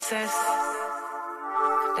success.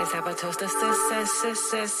 Let's have a toast to success.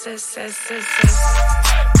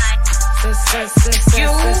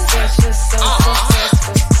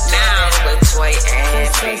 Now with Toy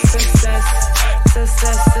and B. With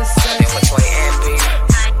Toy and B.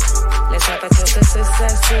 Let's have a toast to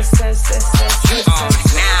success. You are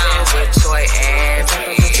now with Toy and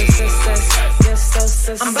B.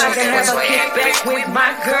 I'm about to have a kickback with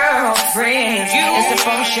my girlfriend and some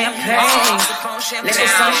phone champagne. Let the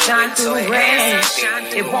sun shine through the rain.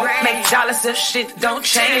 It won't make dollars if shit don't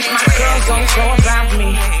change. My girls don't go about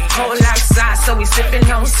me. Whole outside, so we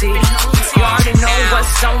sipping on tea. You already know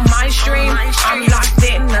what's on my stream. I'm locked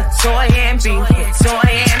in a Toy and B. With Toy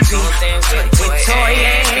and B. With Toy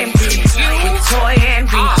and B. With Toy and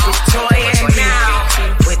B. With Toy and B.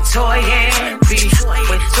 With Toy and B.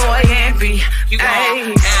 With Toy and B.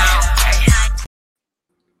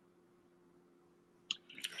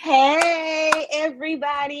 Hey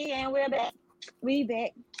everybody, and we're back. We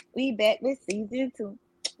back with season 2.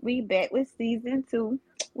 We back with season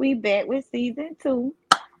 2.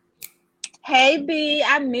 Hey B,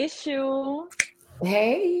 I miss you.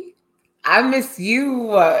 Hey, I miss you.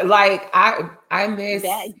 Like I miss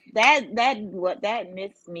that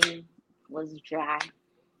missed me was dry.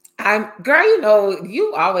 Girl, you know,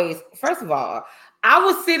 you always, first of all, I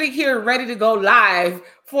was sitting here ready to go live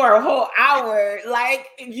for a whole hour. Like,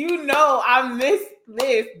 you know, I miss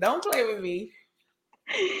this. Don't play with me.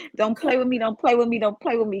 Don't play with me.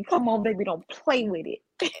 Come on, baby, don't play with it.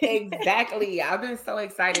 Exactly. I've been so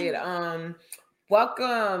excited.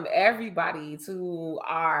 Welcome everybody to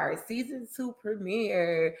our season 2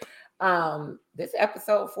 premiere. This is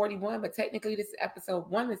episode 41, but technically this is episode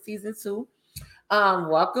 1 of season 2.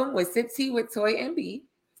 Welcome with Sip Tea with Toy and B.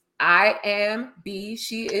 I am B,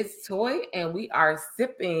 she is Toy, and we are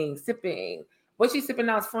sipping. What you sipping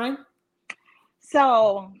now, friend?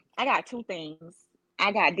 So I got 2 things.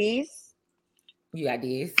 I got this. You got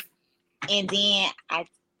this. And then I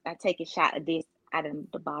take a shot of this out of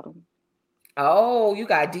the bottle. Oh, you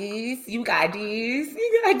got this. Matter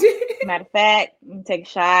of fact, I'm gonna take a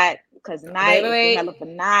shot because tonight is hell of a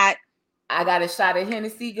night. I got a shot of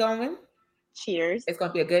Hennessy going. Cheers. It's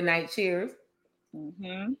gonna be a good night. Cheers.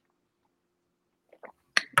 Mm-hmm.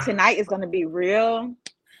 Tonight is gonna be real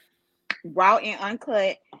raw and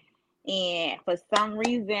uncut. And for some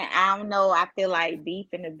reason, I don't know, I feel like beef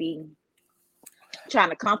finna be trying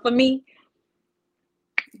to come for me.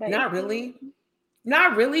 But not really,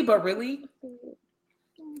 but really.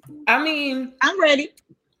 I mean, I'm ready.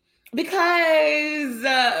 Because,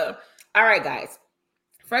 all right, guys.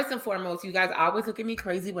 First and foremost, you guys always look at me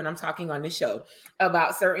crazy when I'm talking on the show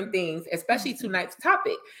about certain things, especially tonight's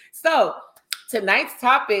topic. So tonight's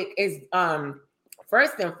topic is,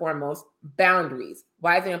 first and foremost, boundaries.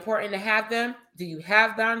 Why is it important to have them? Do you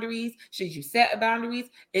have boundaries? Should you set boundaries?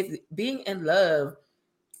 Is being in love,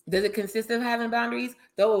 does it consist of having boundaries?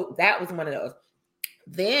 Though that was one of those.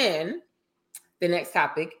 Then the next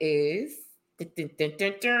topic is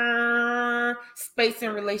space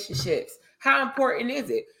in relationships. How important is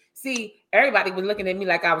it? See, everybody was looking at me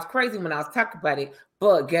like I was crazy when I was talking about it.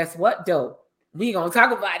 But guess what, though? We gonna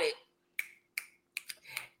talk about it.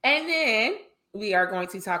 And then we are going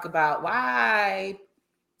to talk about why.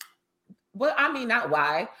 Well, I mean, not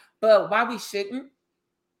why, but why we shouldn't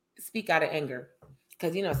speak out of anger.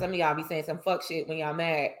 Because, you know, some of y'all be saying some fuck shit when y'all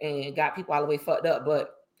mad and got people all the way fucked up.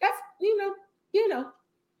 But that's, you know.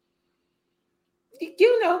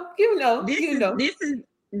 This is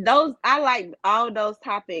those, I like all those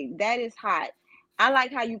topics. That is hot. I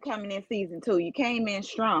like how you coming in season 2. You came in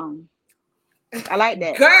strong. I like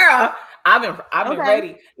that. Girl, I've been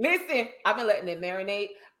ready. Listen, I've been letting it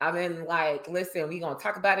marinate. I've been like, listen, we're gonna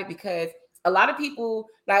talk about it because a lot of people,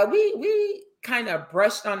 like, we kind of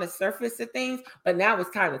brushed on the surface of things, but now it's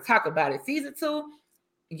time to talk about it. Season 2,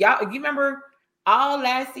 y'all, you remember all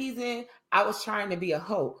last season, I was trying to be a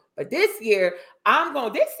hoe. But this season, I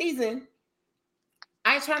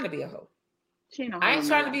ain't trying to be a hoe. I ain't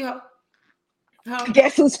trying to be a hoe.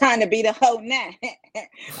 Guess who's trying to be the hoe now?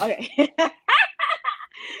 Okay.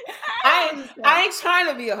 I ain't trying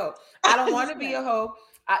to be a hoe. I don't want to be a hoe.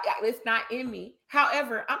 It's not in me.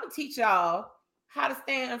 However, I'm gonna teach y'all how to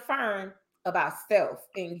stand firm about self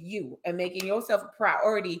and you and making yourself a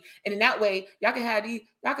priority. And in that way, y'all can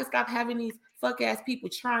stop having these fuck ass people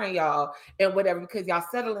trying y'all and whatever, because y'all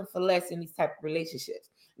settling for less in these type of relationships.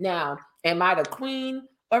 Now, am I the queen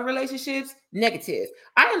of relationships? Negative.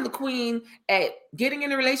 I am the queen at getting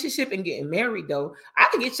in a relationship and getting married, though. I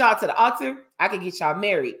can get y'all to the altar. I can get y'all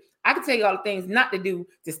married. I can tell y'all the things not to do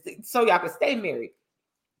so y'all can stay married.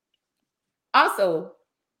 Also,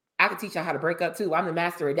 I can teach y'all how to break up too. I'm the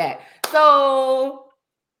master of that. So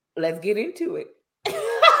let's get into it.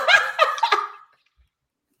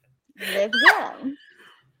 Let's go.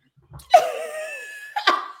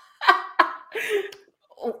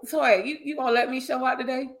 Toy, you gonna let me show out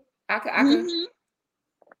today? I can. Mm-hmm.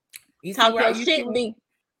 You see Talk where your shit, B.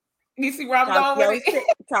 You see where I'm Talk going your with it? shit.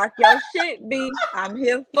 Talk your shit, B. I'm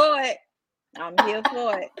here for it. I'm here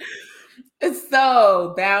for it.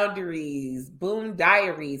 So, boundaries, boom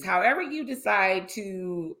diaries, however you decide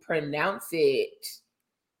to pronounce it.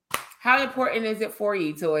 How important is it for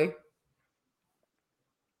you, Toy?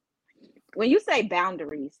 When you say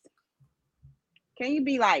boundaries, can you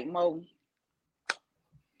be like more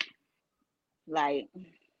like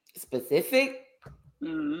Specific?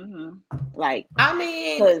 mm-hmm. Like I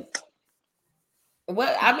mean, 'cause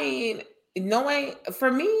knowing, for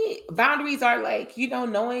me, boundaries are like,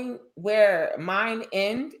 knowing where mine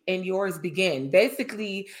end and yours begin.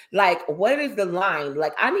 Basically, like, what is the line?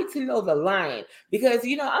 Like, I need to know the line because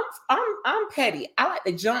I'm petty. I like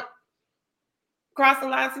to jump across the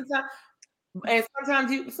line sometimes, and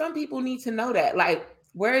sometimes some people need to know that. Like,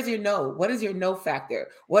 where is your no? What is your no factor?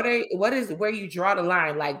 What is where you draw the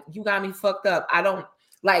line? Like, you got me fucked up. I don't.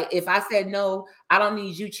 Like, if I said no, I don't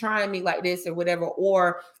need you trying me like this or whatever,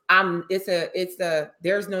 or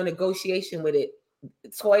there's no negotiation with it.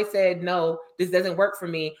 Toy said, no, this doesn't work for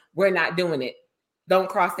me. We're not doing it. Don't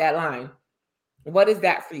cross that line. What is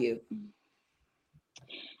that for you?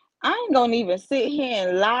 I ain't gonna even sit here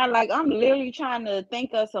and lie. Like, I'm literally trying to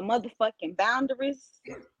think of some motherfucking boundaries.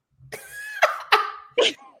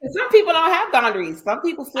 Some people don't have boundaries. Some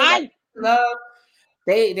people feel like love.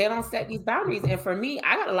 They don't set these boundaries. And for me,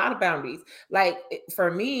 I got a lot of boundaries. Like, for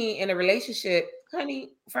me in a relationship,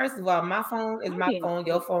 honey, first of all, my phone is my phone.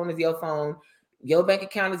 Your phone is your phone. Your bank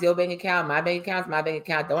account is your bank account. My bank account is my bank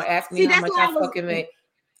account. Don't ask me how much I fucking make.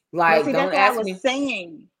 Like, don't ask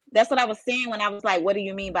me. That's what I was saying when I was like, what do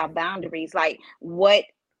you mean by boundaries? Like, what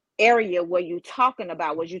area were you talking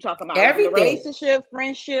about? Was you talking about everything? Relationship,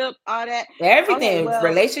 friendship, all that? Everything. Okay,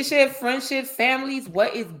 relationship, friendship, families.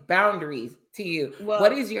 What is boundaries to you?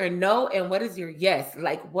 What is your no and what is your yes?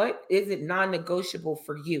 Like, what is it non-negotiable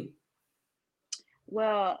for you?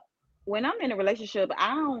 Well, when I'm in a relationship,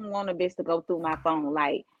 I don't want a bitch to go through my phone.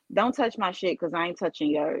 Like, don't touch my shit because I ain't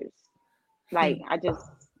touching yours. Like,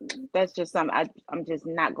 that's just something I'm just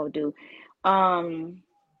not gonna do.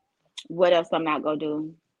 What else I'm not gonna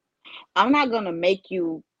do? I'm not gonna make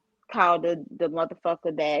you call the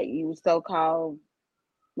motherfucker that you so-called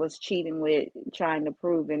was cheating with, trying to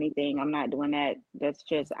prove anything. I'm not doing that. That's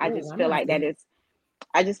just I just feel like that is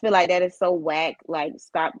so whack. Like,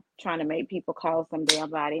 stop trying to make people call some damn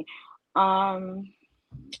body.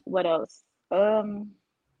 What else? I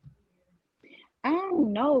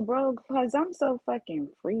don't know, bro, because I'm so fucking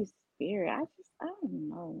free spirit. I don't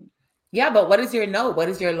know. Yeah, but what is your no? What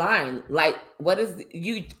is your line? Like, what is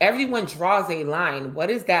you? Everyone draws a line. What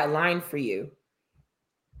is that line for you?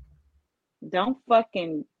 Don't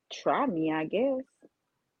fucking try me, I guess.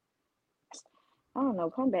 I don't know.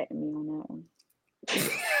 Come back to me on that one. Because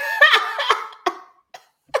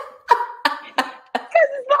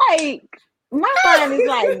it's like, my mind is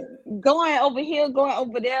like going over here, going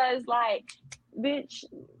over there. It's like, bitch,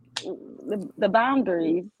 the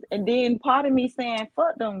boundaries. And then part of me saying,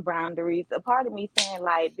 fuck them boundaries. A part of me saying,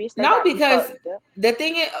 like, bitch, no, because the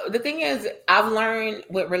thing is, I've learned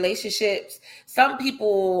with relationships, some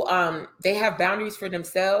people they have boundaries for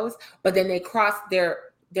themselves, but then they cross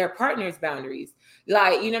their partner's boundaries.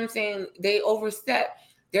 Like, you know what I'm saying? They overstep.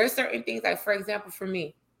 There are certain things, like, for example, for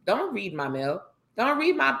me, don't read my mail. Don't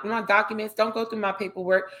read my documents. Don't go through my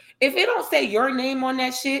paperwork. If it don't say your name on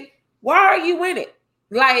that shit, why are you in it?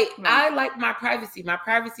 Like, I like my privacy. My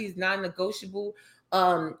privacy is non-negotiable.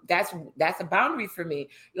 That's a boundary for me.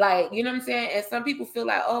 Like, you know what I'm saying? And some people feel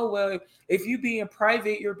like, oh, well, if you being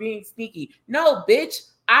private, you're being sneaky. No, bitch,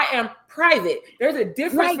 I am private. There's a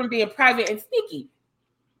difference from being private and sneaky.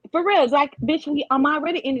 For real, it's like, bitch, I'm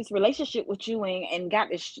already in this relationship with you and got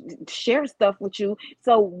to share stuff with you.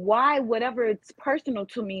 So why, whatever it's personal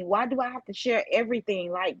to me, why do I have to share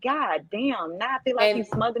everything? Like, God damn, now I feel like you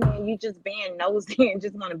smothered me and you just being nosy and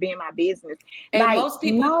just want to be in my business. And like, most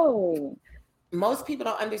people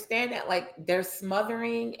don't understand that. Like, they're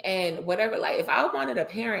smothering and whatever. Like, if I wanted a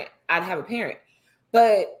parent, I'd have a parent.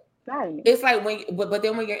 But it's like but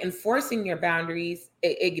then when you're enforcing your boundaries,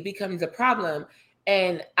 it becomes a problem.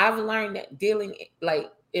 And I've learned that dealing,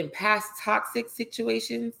 like, in past toxic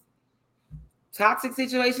situations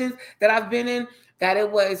that I've been in, that it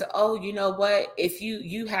was, oh, you know what? If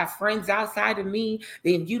you have friends outside of me,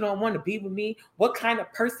 then you don't want to be with me. What kind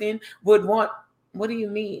of person would want? What do you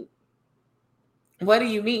mean? What do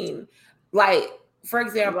you mean? Like, for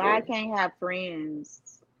example, Why I can't have friends?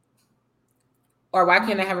 or why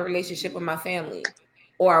can't I have a relationship with my family?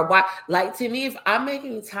 Or why, like, to me, if I'm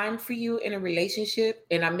making time for you in a relationship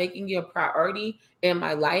and I'm making you a priority in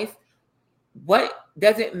my life, what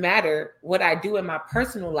does it matter what I do in my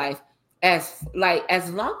personal life? As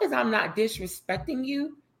long as I'm not disrespecting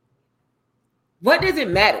you, what does it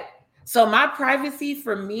matter? So my privacy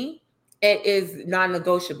for me, it is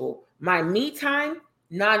non-negotiable. My me time,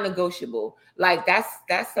 non-negotiable. Like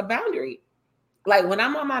that's the boundary. Like when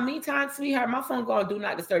I'm on my me time, sweetheart, my phone go on do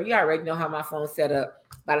not disturb. You already know how my phone's set up.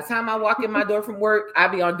 By the time I walk in my door from work, I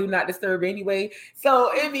be on do not disturb anyway.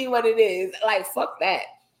 So it be what it is. Like fuck that.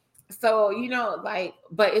 So, like,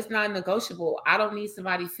 but it's not negotiable. I don't need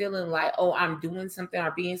somebody feeling like, oh, I'm doing something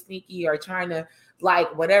or being sneaky or trying to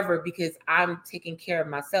like whatever because I'm taking care of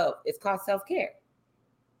myself. It's called self-care.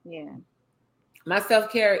 Yeah. My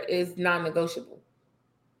self-care is non-negotiable.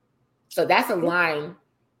 So that's a line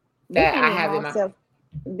that I have in my...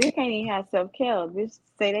 They can't even have self-care. Bitch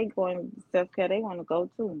say they going self-care, they want to go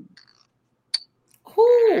too.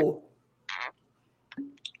 Who?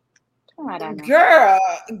 I don't know.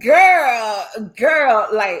 Girl,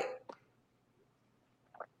 like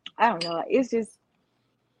I don't know. It's just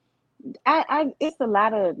it's a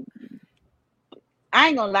lot of, I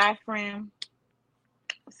ain't gonna lie, friend.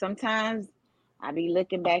 Sometimes I be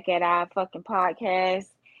looking back at our fucking podcast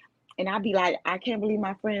and I be like, I can't believe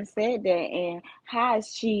my friend said that. And how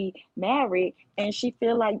is she married and she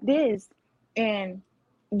feel like this? And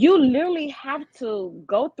you literally have to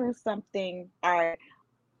go through something or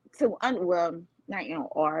to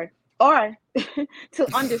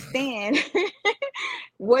to understand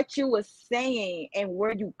what you were saying and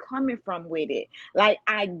where you coming from with it. Like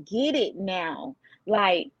I get it now.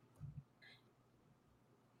 Like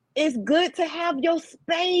it's good to have your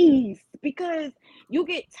space because you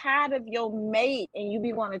get tired of your mate and you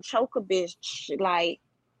be want to choke a bitch like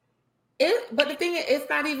it. But the thing is, it's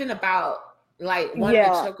not even about like wanting to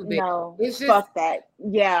choke a bitch. No, it's just fuck that.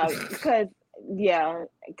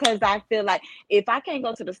 Because I feel like if I can't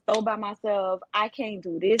go to the store by myself, I can't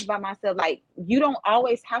do this by myself. Like you don't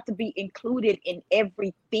always have to be included in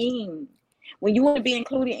everything. When you want to be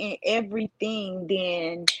included in everything,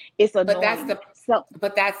 then it's annoying.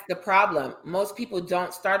 But that's the problem. Most people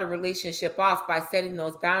don't start a relationship off by setting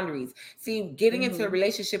those boundaries. See, getting into a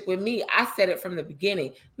relationship with me, I said it from the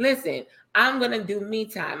beginning. Listen, I'm going to do me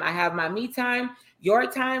time. I have my me time. Your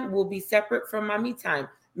time will be separate from my me time.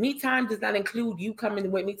 Me time does not include you coming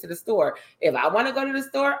with me to the store. If I want to go to the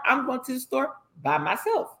store, I'm going to the store by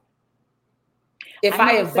myself. If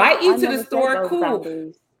I invite you to the store, cool.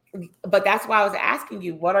 Boundaries. But that's why I was asking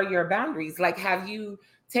you, what are your boundaries? Like, have you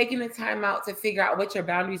taken the time out to figure out what your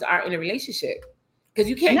boundaries are in a relationship? Because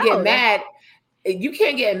you can't get mad. You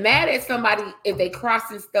can't get mad at somebody if they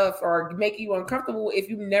crossing stuff or make you uncomfortable if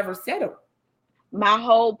you never said them. My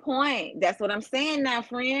whole point. That's what I'm saying now,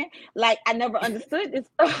 friend. Like, I never understood this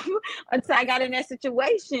stuff until I got in that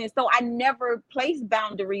situation. So I never placed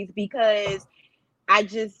boundaries because I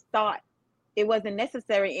just thought it wasn't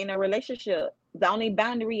necessary in a relationship. The only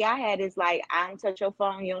boundary I had is like, I don't touch your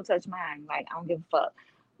phone, you don't touch mine. Like, I don't give a fuck.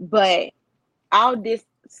 But all this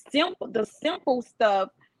simple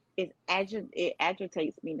stuff, it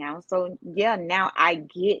agitates me now. So yeah, now I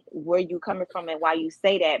get where you coming from and why you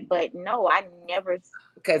say that. But no, I never.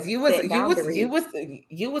 Because you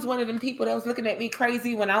was one of them people that was looking at me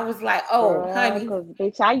crazy when I was like, oh, honey. Because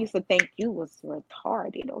bitch, I used to think you was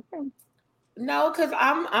retarded. Okay. No, because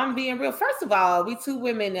I'm being real. First of all, we two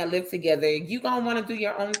women that live together. You gonna want to do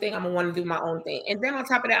your own thing. I'm gonna want to do my own thing. And then on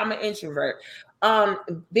top of that, I'm an introvert.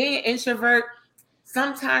 Being an introvert,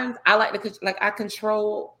 sometimes I like to I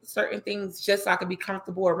control certain things just so I can be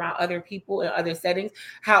comfortable around other people in other settings.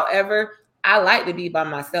 However, I like to be by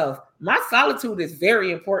myself. My solitude is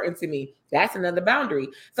very important to me. That's another boundary.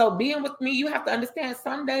 So being with me, you have to understand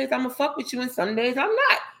some days I'm gonna fuck with you and some days I'm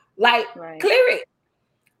not. Like, clear it.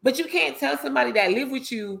 But you can't tell somebody that live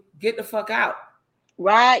with you, get the fuck out.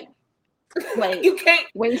 Right. Wait. You can't.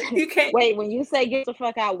 When you say get the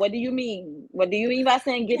fuck out, what do you mean? What do you mean by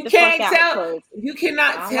saying get the fuck out? You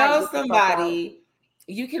cannot tell somebody.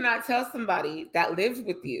 You cannot tell somebody that lives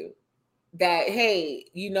with you that, hey,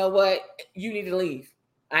 you know what? You need to leave.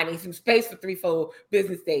 I need some space for 3-4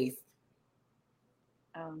 business days.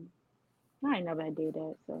 I ain't never did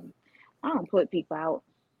that, so I don't put people out.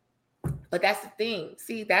 But that's the thing.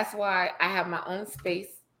 See, that's why I have my own space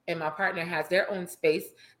and my partner has their own space.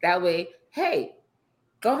 That way, hey,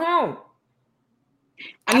 go home.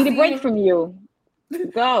 I need a break from you.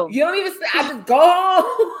 Go. You don't even say, I just go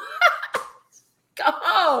home. Go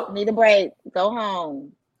home. Need a break. Go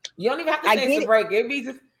home. You don't even have to I say get it's a it. break. It be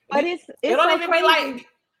just, But it it's don't so even crazy. be like,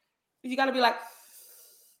 you gotta be like,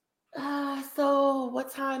 so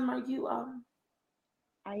what time are you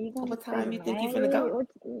Are you gonna what stay time you think you tonight? finna go? What,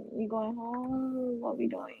 you going home? What we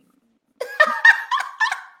doing?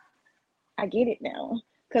 I get it now.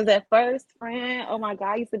 Cause at first, friend, oh my God,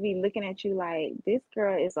 I used to be looking at you like this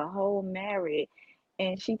girl is a whole married,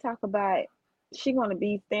 and she talk about she gonna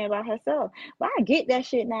be staying by herself. But I get that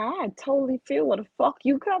shit now. I totally feel where the fuck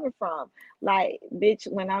you coming from. Like, bitch,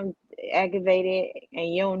 when I'm aggravated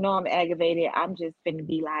and you don't know I'm aggravated, I'm just finna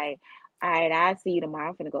be like, all right, I'll see you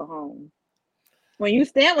tomorrow. I'm finna go home. When you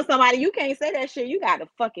stand with somebody, you can't say that shit. You gotta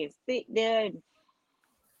fucking sit there and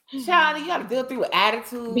Child, you gotta deal through be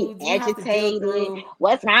attitudes. You have to deal agitated. through,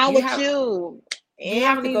 What's wrong you with have you? you It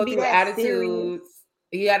have don't to even go be through that serious. attitudes.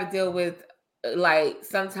 You got to deal with like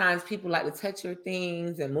sometimes people like to touch your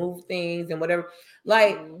things and move things and whatever.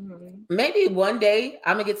 Like Mhm. maybe one day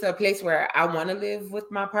I'm gonna get to a place where I want to live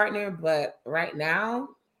with my partner, but right now,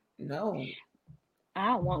 no, I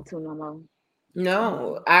don't want to no more.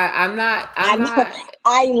 no, I'm not. I I'm know. not.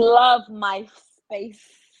 I love my space.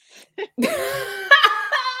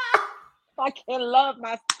 I can love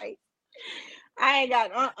my space. I ain't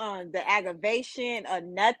got the aggravation or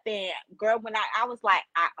nothing. Girl, when I was like,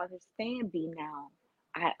 I understand B now.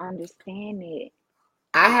 I understand it.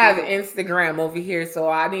 I I have get it. Instagram over here, so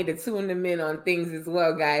I need to tune them in on things as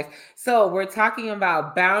well, guys. So we're talking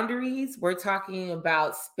about boundaries. We're talking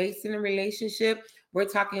about space in a relationship. We're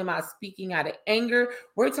talking about speaking out of anger.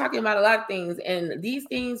 We're talking about a lot of things. And these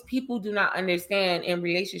things people do not understand in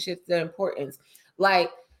relationships, the importance.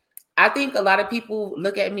 Like, I think a lot of people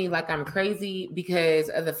look at me like I'm crazy because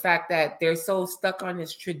of the fact that they're so stuck on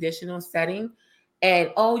this traditional setting.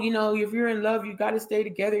 And oh, you know, if you're in love, you got to stay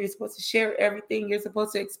together. You're supposed to share everything. You're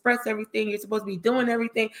supposed to express everything. You're supposed to be doing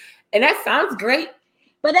everything. And that sounds great.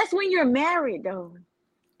 But that's when you're married, though.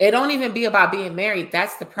 It don't even be about being married.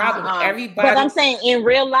 That's the problem. But Everybody, I'm saying in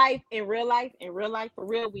real life, for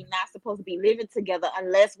real, we're not supposed to be living together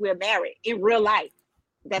unless we're married. In real life,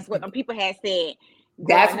 that's what people had said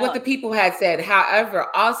that's growing what the up. people had said. However,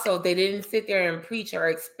 also they didn't sit there and preach or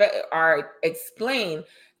expect or explain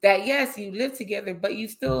that yes, you live together, but you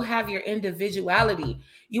still have your individuality.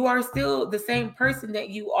 You are still the same person that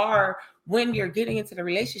you are when you're getting into the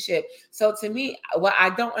relationship. So to me, what I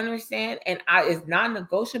don't understand and is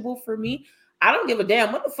non-negotiable for me, I don't give a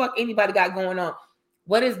damn what the fuck anybody got going on.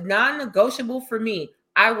 What is non-negotiable for me,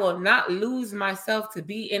 I will not lose myself to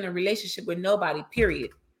be in a relationship with nobody, period.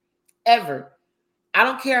 Ever. I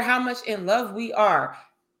don't care how much in love we are.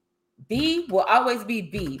 B will always be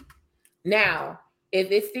B. Now, if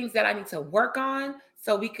it's things that I need to work on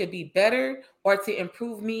so we could be better or to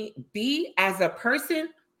improve me, B as a person,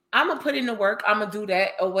 I'm going to put in the work. I'm going to do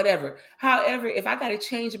that or whatever. However, if I got to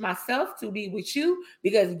change myself to be with you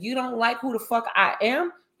because you don't like who the fuck I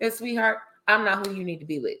am, then sweetheart, I'm not who you need to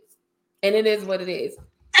be with. And it is what it is.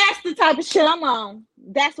 That's the type of shit I'm on.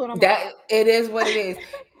 That's what I'm on. That it is what it is.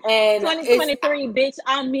 And 2023, bitch,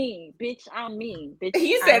 I'm me. Bitch, I'm me. Bitch,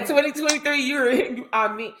 you I'm said me. 2023, you're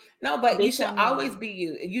I mean, no, but you Bitch, should I'm always me. be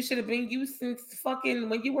you. You should have been you since fucking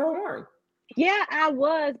when you were born. Yeah, I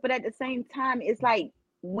was, but at the same time, it's like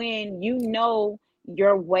when you know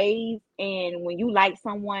your ways and when you like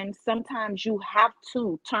someone, sometimes you have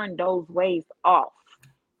to turn those ways off.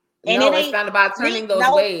 And it No, it's ain't not about turning those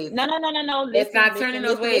no, ways. no, no, no, no, no. It's Listen, not turning listen,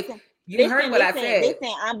 those listen, ways. listen, You heard listen, what I listen, said.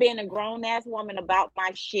 listen. I'm being a grown ass woman about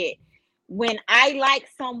my shit. When I like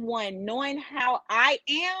someone, knowing how I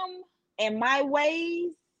am and my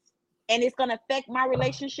ways, and it's gonna affect my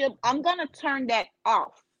relationship, I'm gonna turn that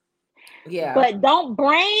off. Yeah. But don't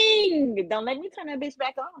let me turn that bitch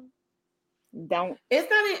back on. Don't. It's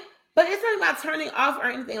not but it's not about turning off or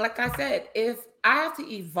anything. Like I said, if I have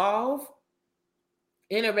to evolve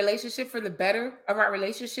in a relationship for the better of our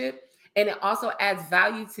relationship and it also adds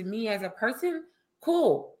value to me as a person,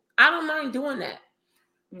 cool. I don't mind doing that.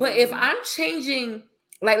 But if Mhm. I'm changing,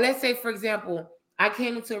 like let's say for example, I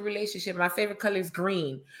came into a relationship, my favorite color is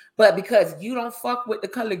green, but because you don't fuck with the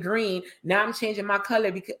color green, now I'm changing my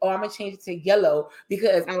color because I'm gonna change it to yellow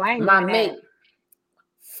because Oh, I ain't my doing mate. that.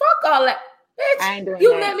 Fuck all that. Bitch, I ain't doing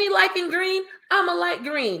you that. met me liking green, I'ma like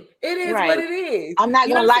green. It is what Right. it is. I'm not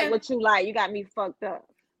You know gonna what I'm like saying? what you like. You got me fucked up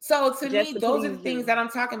So to just me, to those are the please things you. that I'm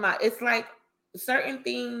talking about. It's like certain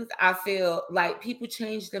things I feel like people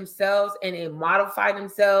change themselves and they modify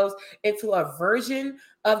themselves into a version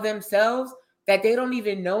of themselves that they don't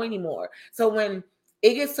even know anymore. So when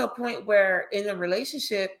it gets to a point where in a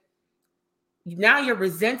relationship, now you're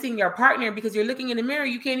resenting your partner because you're looking in the mirror,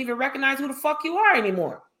 you can't even recognize who the fuck you are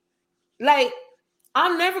anymore. Like,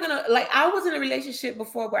 I'm never gonna I was in a relationship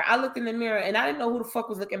before where I looked in the mirror and I didn't know who the fuck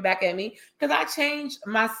was looking back at me because I changed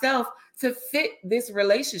myself to fit this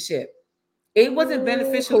relationship. It wasn't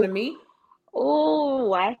beneficial to me.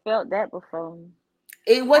 Oh, I felt that before.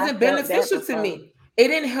 It wasn't felt that beneficial to before. me. It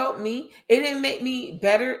didn't help me. It didn't make me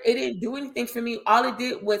better. It didn't do anything for me. All it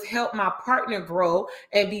did was help my partner grow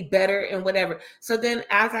and be better and whatever. So then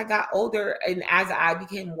as I got older and as I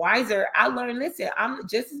became wiser, I learned, listen, I'm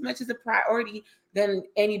just as much as a priority than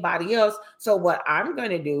anybody else. So what I'm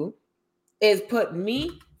going to do is put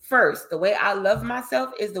me first. The way I love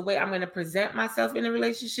myself is the way I'm going to present myself in a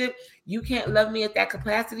relationship. You can't love me at that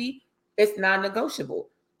capacity. It's non-negotiable.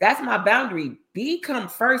 That's my boundary. B come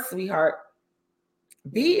first, sweetheart.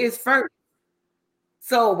 B is first.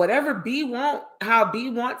 So whatever B want, how B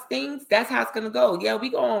wants things, that's how it's gonna go. Yeah, we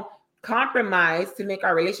gonna compromise to make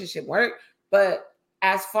our relationship work. But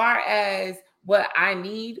as far as what I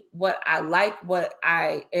need, what I like, what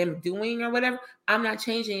I am doing or whatever, I'm not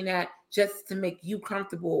changing that just to make you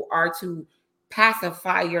comfortable or to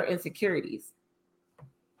pacify your insecurities.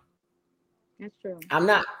 That's true. I'm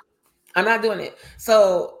not doing it.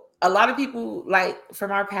 So a lot of people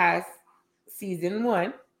from our past season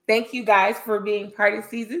 1, thank you guys for being part of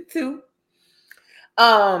season 2.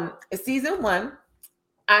 Season 1,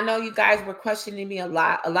 I know you guys were questioning me a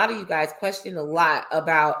lot. A lot of you guys questioned a lot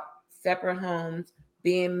about separate homes,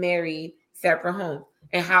 being married, separate homes,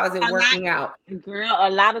 and how is it working out? Girl,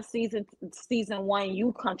 a lot of season 1,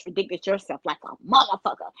 you contradicted yourself like a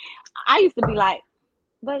motherfucker. I used to be like,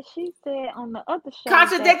 but she said on the other show.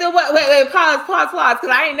 Contradicted what? Wait, pause.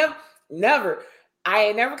 Because I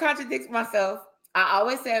ain't never contradicted myself. I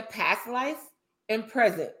always said past life and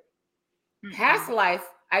present. Mm-hmm. Past life,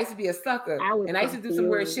 I used to be a sucker. I used to do some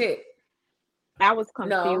weird shit. I was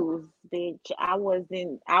confused, bitch. I was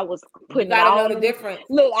putting you gotta know the difference.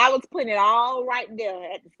 Look, I was putting it all right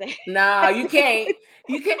there at the same. No, you can't.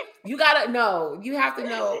 You gotta know. You have to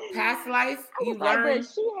know past life. You learn. But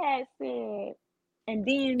she had said. And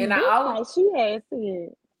then she had said.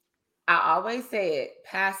 I always said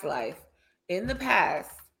past life. In the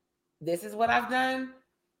past, this is what I've done.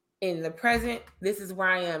 In the present, this is where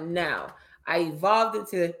I am now. I evolved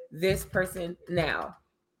into this person now.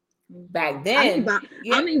 Back then,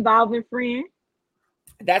 I'm evolving, friend.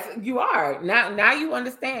 You are. Now you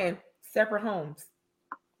understand separate homes.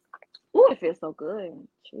 Oh, it feels so good.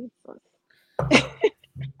 Jesus.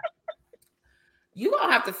 You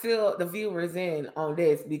gonna have to fill the viewers in on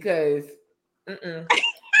this because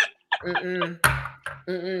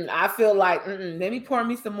I feel like let me pour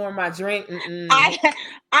me some more of my drink.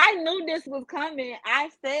 I knew this was coming. I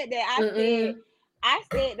said that. I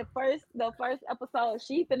said the first episode,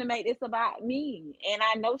 she finna make this about me, and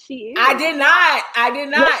I know she is. I did not.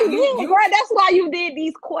 Yes, you girl, that's why you did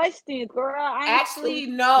these questions, girl. Actually,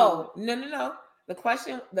 no.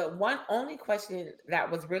 The one only question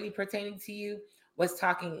that was really pertaining to you was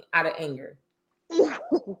talking out of anger.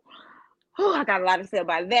 I got a lot to say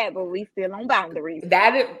about that, but we still on boundaries.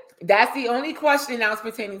 That's the only question that was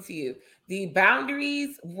pertaining to you. The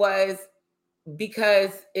boundaries was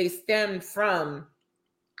because it stemmed from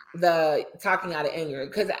the talking out of anger.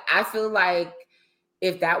 Because I feel like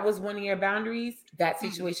if that was one of your boundaries, that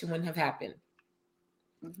situation wouldn't have happened.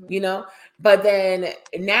 Mm-hmm. But then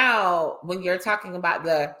now when you're talking about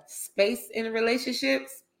the space in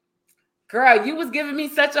relationships, girl, you was giving me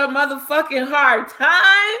such a motherfucking hard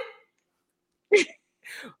time.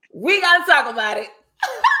 We gotta talk about it.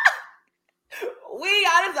 We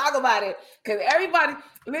gotta talk about it. Because everybody,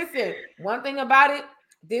 listen, one thing about it,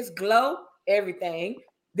 this glow, everything.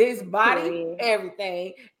 This body,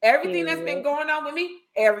 everything. Everything that's been going on with me,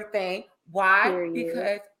 everything. Why?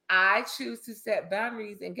 Because I choose to set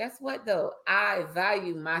boundaries. And guess what, though? I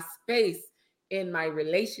value my space in my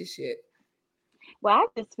relationship. Well, I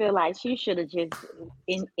just feel like she should have just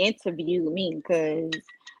interviewed me because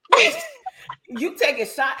you take a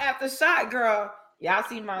shot after shot, girl. Y'all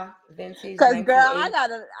see my vintage. Because girl, I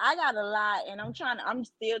got a lot, and I'm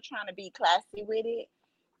still trying to be classy with it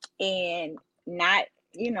and not,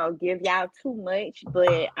 give y'all too much.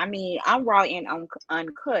 But I mean, I'm raw and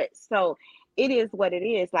uncut, so it is what it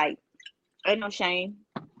is. Like, ain't no shame.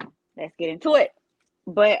 Let's get into it.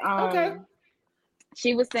 But okay.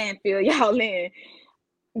 She was saying, fill y'all in.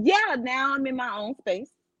 Yeah, now I'm in my own space.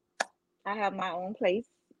 I have my own place.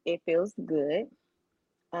 It feels good.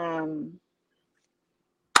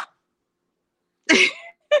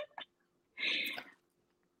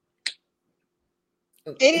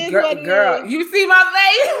 It is what it is. You see my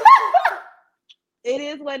face? It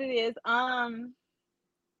is what it is. I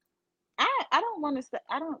don't want to say.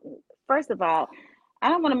 First of all, I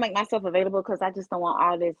don't want to make myself available because I just don't want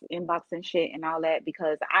all this inboxing shit and all that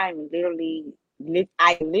because I'm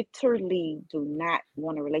I literally do not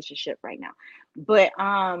want a relationship right now. But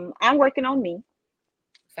I'm working on me.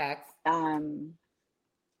 Facts. Um,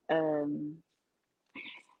 um,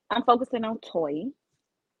 I'm focusing on Toy.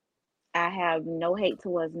 I have no hate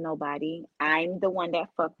towards nobody. I'm the one that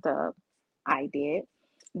fucked up. I did.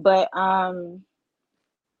 But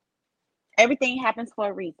everything happens for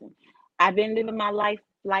a reason. I've been living my life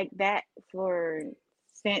like that for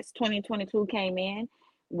since 2022 came in.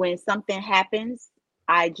 When something happens,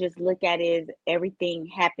 I just look at it as everything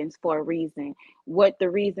happens for a reason. What the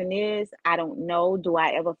reason is, I don't know. Do I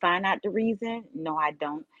ever find out the reason? No, I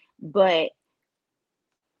don't. But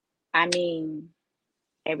I mean,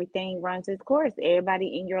 everything runs its course.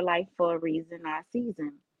 Everybody in your life for a reason or a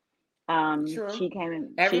season. True. She came in,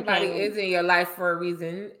 she Everybody came in, is in your life for a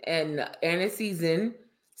reason and a season, yeah.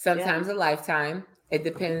 sometimes a lifetime. It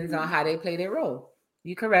depends on Hmm. how they play their role.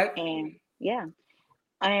 You correct? And yeah.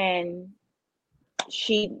 And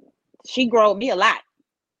she she growed me a lot.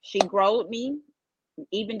 She growed me,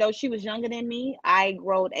 even though she was younger than me. I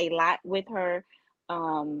growed a lot with her.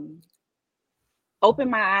 Um,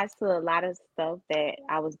 Opened my eyes to a lot of stuff that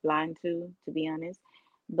I was blind to be honest.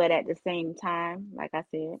 But at the same time, like I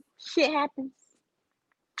said, shit happens.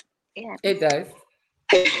 It It happens.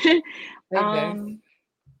 does. It does. um,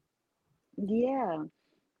 yeah.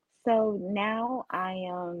 So now I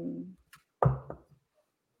am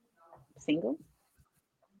single.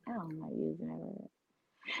 I don't like using that word.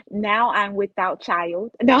 Now I'm without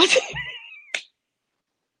child. No,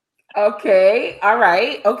 Okay. All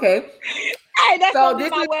right. Okay. hey, that's So gonna be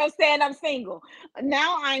this my is way of saying I'm single.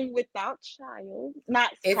 Now I'm without child.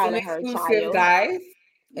 Not it's an calling her exclusive, child. guys.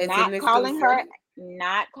 It's Not an calling exclusive. her.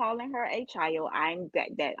 Not calling her a child.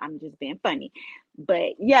 That I'm just being funny.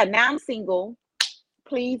 But yeah, now I'm single.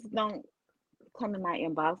 Please don't come in my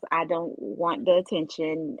inbox. I don't want the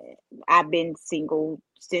attention. I've been single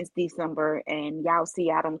since December, and y'all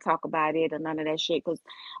see I don't talk about it or none of that shit because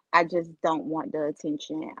I just don't want the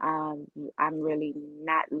attention. I'm really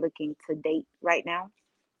not looking to date right now.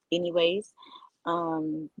 Anyways,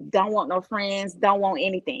 don't want no friends. Don't want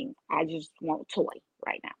anything. I just want Toy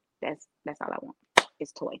right now. That's all I want.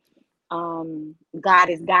 It's Toy. God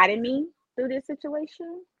is guiding me through this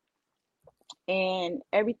situation, and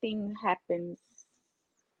everything happens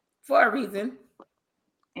For a reason.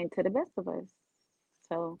 and to the best of us.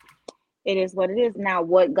 So it is what it is. Now,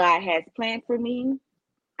 what God has planned for me,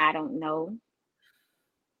 I don't know.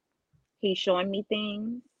 He's showing me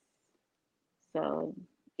things. So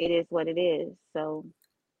it is what it is. So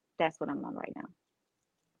that's what I'm on right now.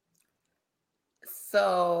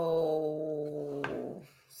 So.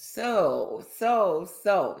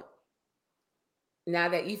 Now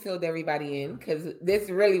that you filled everybody in, because this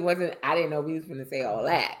really wasn't, I didn't know we was going to say all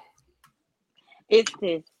that. It's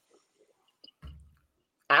this.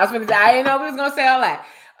 I was going to say, I didn't know we was going to say all that.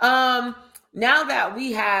 Now that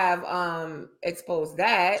we have exposed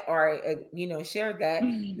that or, shared that,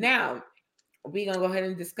 now we're going to go ahead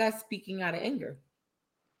and discuss speaking out of anger.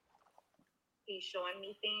 He's showing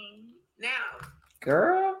me things. Now,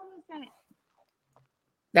 girl,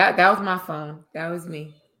 that was my phone. That was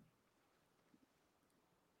me.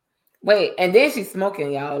 Wait, and then she's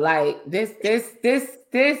smoking, y'all. Like this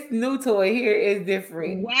new toy here is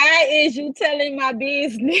different. Why is you telling my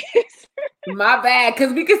business? My bad,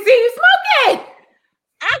 because we can see you smoking.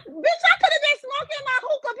 I could have been smoking my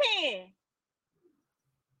hookah pen.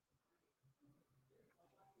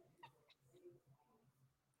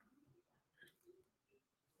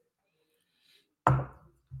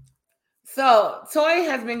 So Toy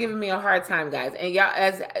has been giving me a hard time, guys. And y'all,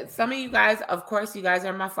 as some of you guys, of course, you guys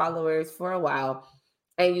are my followers for a while.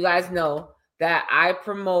 And you guys know that I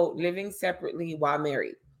promote living separately while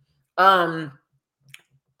married.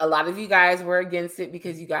 A lot of you guys were against it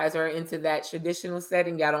because you guys are into that traditional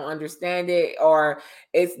setting. Y'all don't understand it, or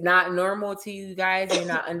it's not normal to you guys.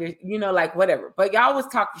 You're not like whatever. But y'all was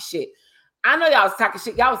talking shit. I know y'all was talking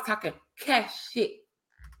shit. Y'all was talking cash shit.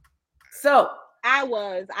 So I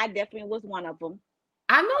definitely was one of them.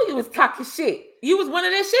 I know you was talking shit. You was one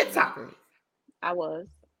of them shit talkers. I was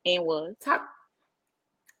and was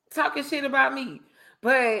talking shit about me.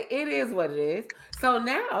 But it is what it is. So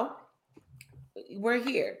now we're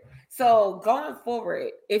here. So going forward,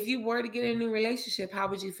 if you were to get in a new relationship, how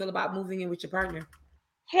would you feel about moving in with your partner?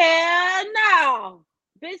 Hell no.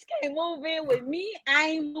 Bitch can't move in with me. I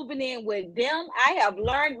ain't moving in with them. I have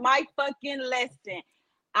learned my fucking lesson.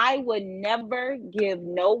 I would never give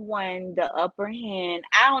no one the upper hand.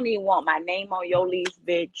 I don't even want my name on your lease,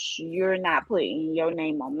 bitch. You're not putting your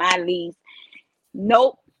name on my lease.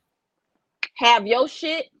 Nope. Have your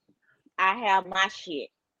shit. I have my shit.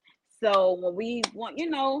 So when we want,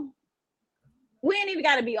 we ain't even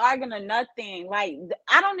got to be arguing or nothing. Like,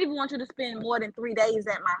 I don't even want you to spend more than 3 days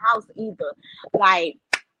at my house either. Like,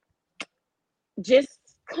 just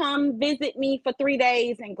come visit me for 3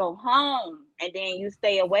 days and go home, and then you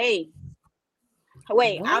stay away.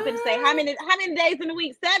 Wait, I'm gonna say how many days in the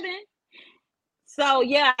week? 7. So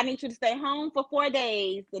yeah, I need you to stay home for 4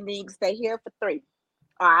 days, and then you can stay here for 3,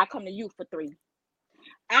 or I come to you for 3.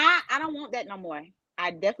 I don't want that no more.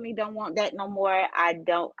 I definitely don't want that no more. I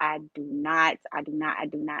do not.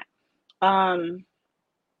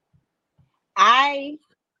 I,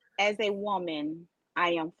 as a woman,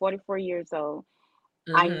 I am 44 years old.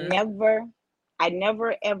 Mm-hmm. I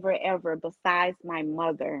never, ever, besides my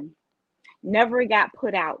mother, never got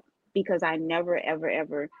put out because I never,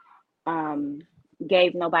 ever,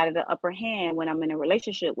 gave nobody the upper hand when I'm in a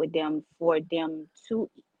relationship with them for them to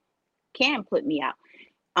can put me out.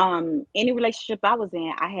 Any relationship I was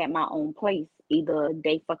in, I had my own place. Either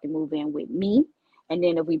they fucking move in with me, and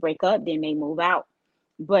then if we break up, then they move out.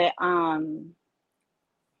 But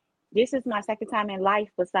this is my second time in life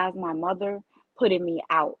besides my mother putting me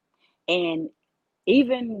out. And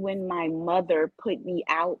even when my mother put me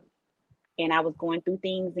out and I was going through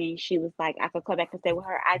things and she was like, I could come back and stay with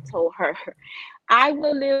her, I told her, I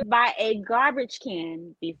will live by a garbage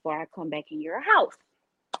can before I come back in your house.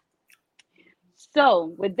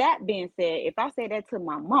 So with that being said, if I say that to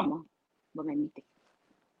my mama, what made me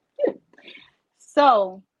think?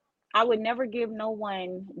 So I would never give no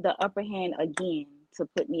one the upper hand again to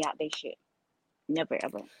put me out their shit. Never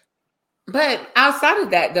ever. But outside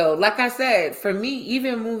of that, though, like I said, for me,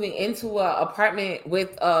 even moving into an apartment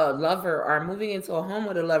with a lover or moving into a home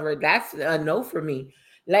with a lover, that's a no for me.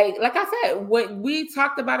 Like I said, what we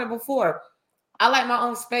talked about it before. I like my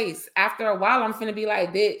own space. After a while, I'm finna be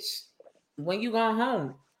like, bitch, when you going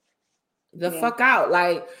home? The fuck out.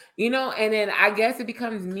 Like, and then I guess it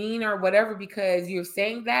becomes mean or whatever because you're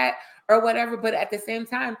saying that or whatever. But at the same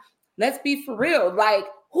time, let's be for real. Like,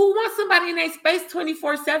 who wants somebody in their space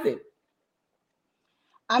 24/7?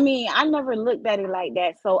 I mean, I never looked at it like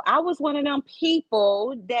that. So I was one of them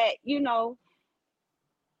people that,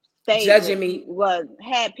 stayed judging me.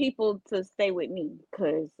 Had people to stay with me.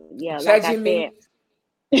 Cause yeah, judging like I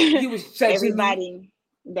said, you was judging everybody me.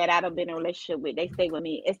 that I've been in a relationship with, they stay with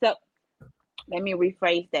me. Except, let me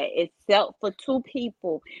rephrase that. Except for 2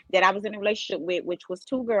 people that I was in a relationship with, which was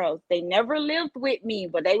 2 girls. They never lived with me,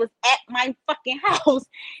 but they was at my fucking house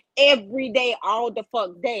every day, all the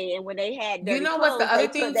fuck day. And when they had dirty What's the clothes, other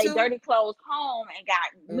they thing took their too? dirty clothes home and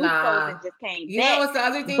got new clothes and just came back. What's the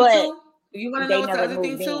other thing But too? You want to know they what's the never other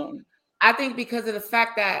thing moved too? in. I think because of the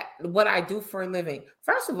fact that what I do for a living.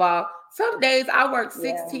 First of all, some days I work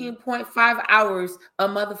 16.5 hours a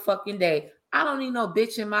motherfucking day. I don't need no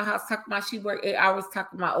bitch in my house talking about she worked 8 hours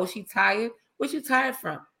talking about, oh, she tired. What you tired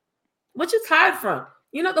from? What you tired from?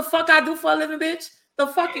 You know the fuck I do for a living, bitch? The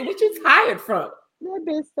fucking, what you tired from? That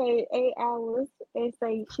bitch say 8 hours and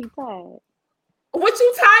say she tired. What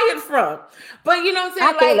you tired from? But you know what I'm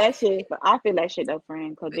saying? I feel that shit. I feel that shit though,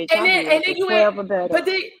 friend. Cause bitch, I be up to 12 or better. But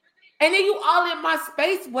then you all in my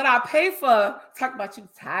space. What I pay for? Talk about you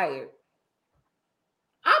tired.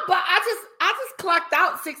 I just clocked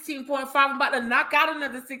out 16.5. I'm about to knock out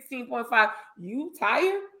another 16.5. You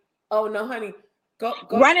tired? Oh no, honey. Go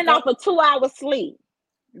running off a 2 hour sleep.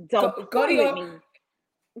 Don't go to your me.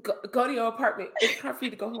 Go to your apartment. It's time for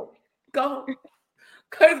you to go home. Go home.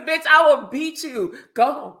 Cause bitch, I will beat you.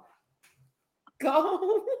 Go home. Go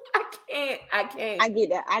home. I can't. I get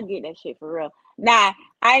that shit for real. Nah,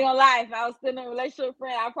 I ain't gonna lie. If I was still in a relationship,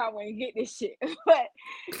 friend, I probably wouldn't get this shit. But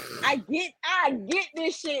I get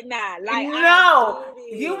this shit now. Like, no,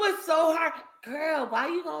 you was so hard, girl. Why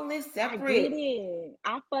you gonna live separate? I get it.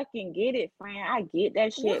 I fucking get it, friend. I get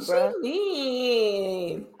that shit, what bro. You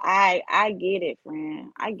mean? I get it,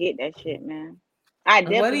 friend. I get that shit, man. I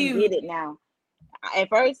definitely get it now. At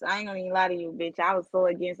first, I ain't gonna even lie to you, bitch. I was so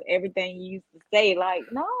against everything you used to say. Like,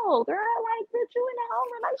 no, girl, like, bitch, you in a whole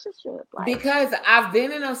relationship. Like, because I've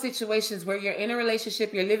been in those situations where you're in a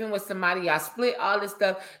relationship, you're living with somebody, y'all split all this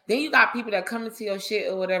stuff. Then you got people that come into your shit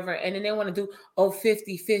or whatever, and then they want to do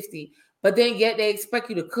 50-50. But then yet they expect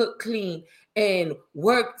you to cook, clean, and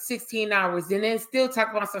work 16 hours, and then still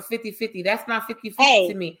talk about some 50-50. That's not 50-50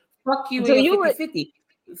 to me. Fuck you and your 50-50.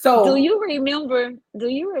 So do you remember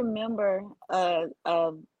a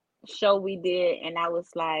show we did, and I was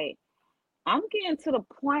like, I'm getting to the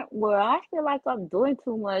point where I feel like I'm doing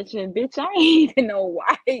too much, and bitch, I ain't even know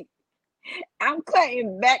why. I'm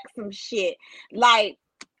cutting back some shit. Like,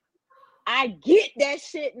 I get that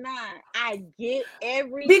shit now. I get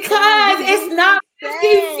everything. Because it's not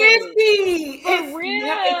 50-50. For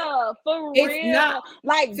real. It's not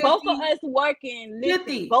like 50, both of us working. Listen,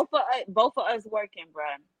 50. both of us working, bro.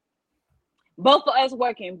 Both of us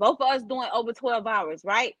working. Both of us doing over 12 hours,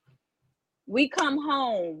 right? We come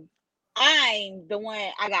home. I'm the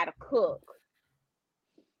one I gotta cook.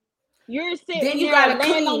 You're sitting there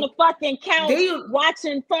laying on the fucking couch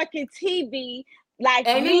watching fucking TV. Like,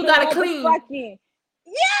 and then you gotta clean. Fucking,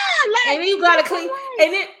 yeah, like, and then you gotta clean.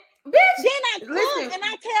 And then, bitch, then I cook and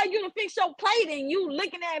I tell you to fix your plate, and you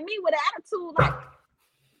looking at me with an attitude like,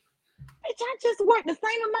 bitch, I just work the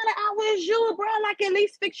same amount of hours as you, bro. Like, at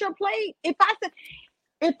least fix your plate. If I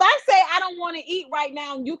say I don't want to eat right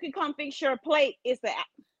now, and you can come fix your plate, it's a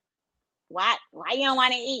why you don't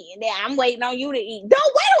want to eat? And then I'm waiting on you to eat.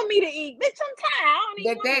 Don't wait on me to eat, bitch. I'm tired. I don't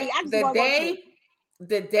even want to eat. I just want to eat.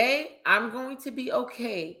 The day I'm going to be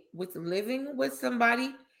okay with living with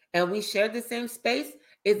somebody and we share the same space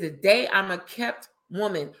is the day I'm a kept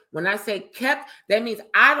woman. When I say kept, that means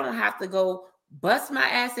I don't have to go bust my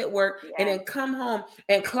ass at work and then come home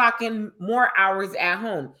and clock in more hours at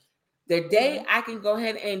home. The day I can go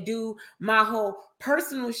ahead and do my whole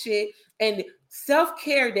personal shit and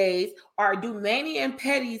self-care days, or do mani and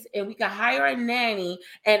petties, and we can hire a nanny,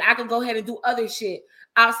 and I can go ahead and do other shit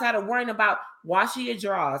outside of worrying about washing your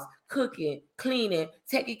drawers, cooking, cleaning,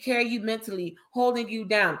 taking care of you mentally, holding you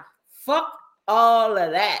down. Fuck all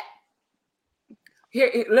of that.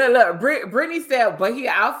 Here, look. Brittany said, but he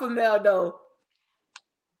alpha male though.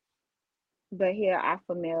 But he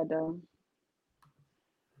alpha male though.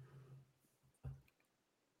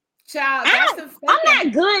 Child, I'm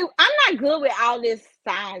not good with all this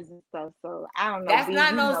signs and stuff. So I don't know. That's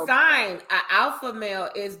not no sign. An alpha male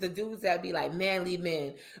is the dudes that be like manly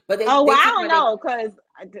men. But they, I don't know, because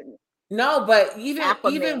no, but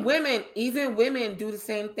even women do the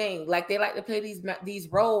same thing. Like, they like to play these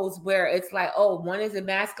roles where it's like, oh, one is a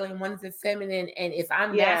masculine, one is a feminine, and if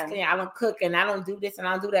I'm masculine, I don't cook and I don't do this and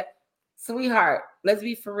I don't do that. Sweetheart, let's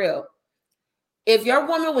be for real. If your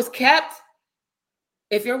woman was kept,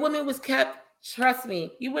 trust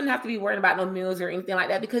me, you wouldn't have to be worrying about no meals or anything like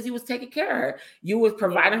that, because you was taking care of her. You was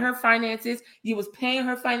providing her finances. You was paying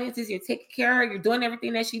her finances. You're taking care of her. You're doing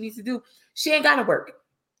everything that she needs to do. She ain't got to work,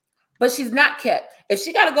 but she's not kept. If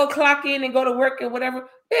she got to go clock in and go to work and whatever,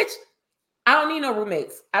 bitch, I don't need no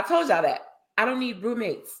roommates. I told y'all that. I don't need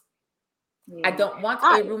roommates. Yeah. I don't want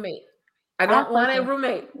a roommate. I don't want a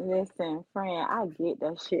roommate. Listen, friend, I get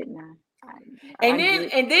that shit now.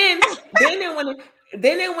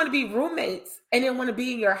 Then they want to be roommates, and they want to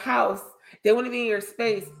be in your house. They want to be in your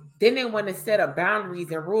space. Then they want to set up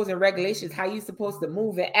boundaries and rules and regulations, how you supposed to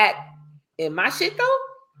move and act. In my shit though?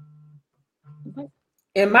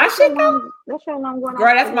 That's your long one.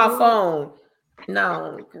 Girl, that's my phone.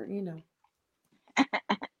 No, you know.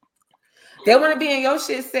 They want to be in your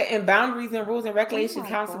shit, setting boundaries and rules and regulations,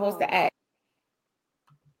 how I'm supposed to act.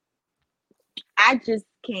 I just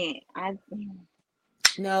can't.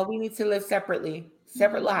 No, we need to live separately.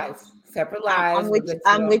 Separate lives. I'm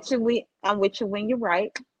with you when you're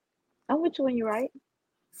right. I'm with you when you're right.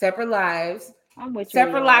 Separate lives. I'm with you.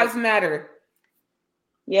 Separate lives matter.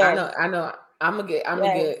 Yeah. I know. I'm gonna get.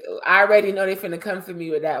 I already know they're finna come for me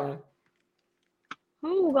with that one.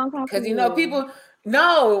 Who gonna come for you? Because people.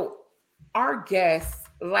 No, our guests,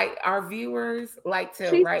 like our viewers, like to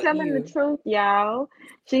She's write telling the truth, y'all.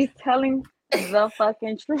 She's telling the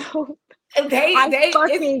fucking truth. They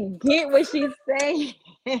fucking get what she's saying.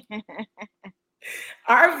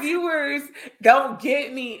 Our viewers don't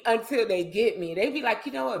get me until they get me. They be like,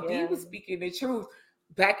 you know what? B was speaking the truth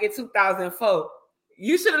back in 2004.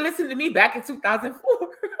 You should have listened to me back in 2004.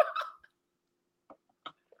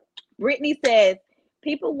 Brittany says,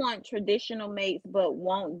 people want traditional mates, but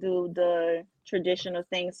won't do the traditional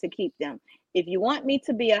things to keep them. If you want me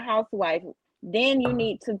to be a housewife, then you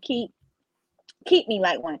need to keep me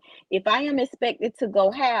like one. If I am expected to go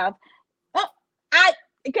have,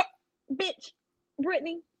 bitch,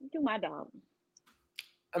 Brittany, you my dog.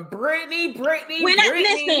 Brittany.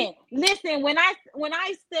 Listen. When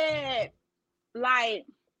I said, like,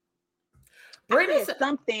 Brittany said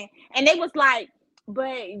something, and they was like,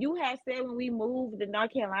 but you had said when we moved to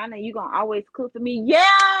North Carolina, you gonna always cook for me.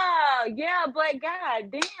 Yeah, but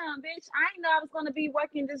god damn, bitch, I didn't know I was gonna be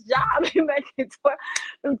working this job and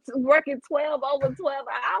working 12 over 12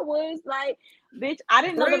 hours. Like, bitch, I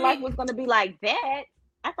didn't know the life was gonna be like that.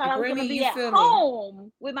 I thought I was gonna be at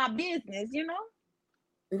home with my business, you know?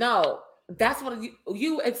 No, that's what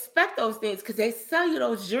you expect those things because they sell you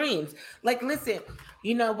those dreams. Like, listen,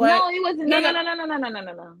 you know what? No, it wasn't. No.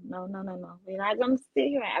 We're not gonna sit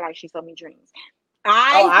here and act like she sold me dreams.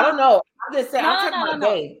 I don't know. I'm just saying. No, I'm talking about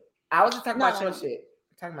day. I was just talking about your shit.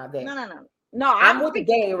 I'm talking about day. No. I'm with the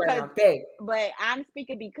day right now. Day. But I'm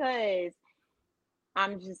speaking because I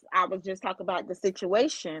was just talking about the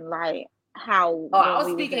situation, like how I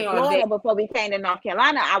was speaking on Florida before we came to North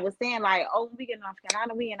Carolina. I was saying like, oh, we get North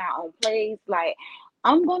Carolina, we in our own place. Like,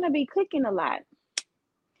 I'm gonna be cooking a lot.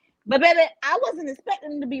 But baby, I wasn't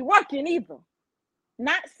expecting to be working either.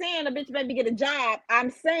 Not saying a bitch maybe get a job.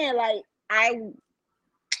 I'm saying like I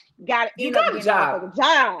got a job.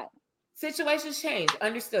 Situations change.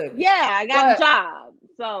 Understood. Yeah, I got a job.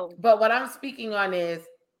 So, but what I'm speaking on is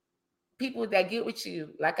people that get with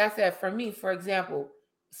you. Like I said, for me, for example,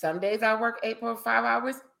 some days I work 8.5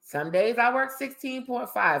 hours. Some days I work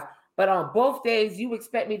 16.5. But on both days, you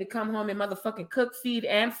expect me to come home and motherfucking cook, feed,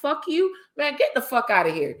 and fuck you? Man, get the fuck out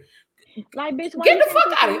of here. Like, bitch, get the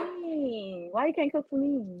fuck out of here. Why you can't cook for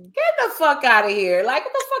me? Get the fuck out of here. Like,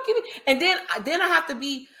 what the fuck you mean? And then I have to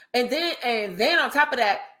be, and then on top of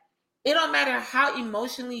that, it don't matter how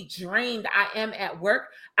emotionally drained I am at work.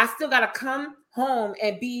 I still gotta come home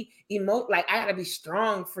and be like I gotta be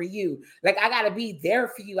strong for you. Like I gotta be there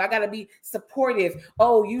for you. I gotta be supportive.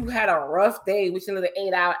 Oh, you had a rough day with your little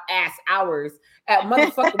 8-hour ass hours at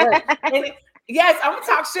motherfucking work. And yes, I'm gonna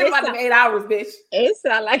talk shit about them 8 hours, bitch. It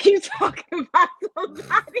sounds like you talking about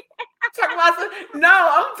somebody. I'm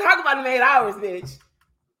talking about them 8 hours, bitch.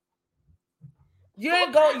 You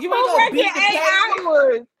ain't go beat the 8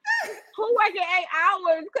 hours. Who working 8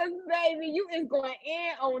 hours? Because baby, you is going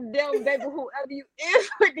in on them, baby. Whoever you is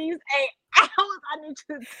with these 8 hours, I need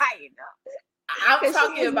you to tighten up. I'm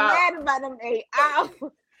talking about mad about them 8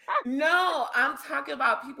 hours. No, I'm talking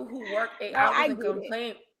about people who work 8 hours and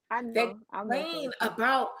complain. I know. They complain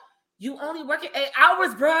about you only working 8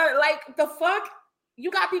 hours, bro. Like the fuck?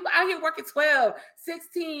 You got people out here working 12,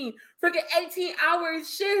 16, freaking 18-hour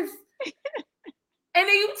shifts. And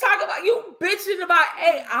then you talk about you bitching about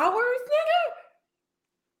 8 hours,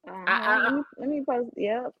 nigga. Let me post.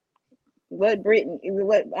 Yep. What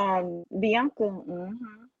Bianca?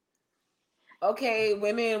 Mm-hmm. Okay,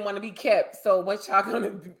 women want to be kept. So what y'all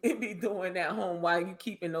gonna be doing at home while you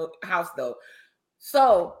keeping the house though?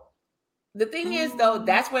 So the thing is though,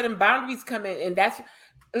 that's where them boundaries come in, and that's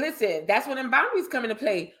where them boundaries come into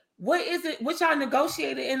play. What is it? What y'all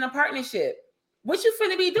negotiated in a partnership? What you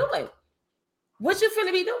finna be doing? What you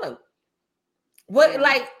finna be doing? What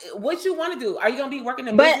you want to do? Are you gonna be working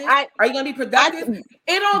in business? Are you gonna be productive?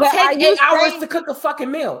 It don't take 8 hours to cook a fucking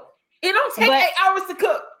meal. It don't take 8 hours to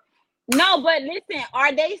cook. No, but listen,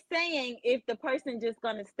 are they saying if the person just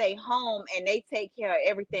gonna stay home and they take care of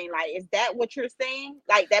everything? Like, is that what you're saying?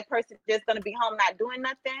 Like that person just gonna be home not doing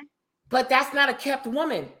nothing? But that's not a kept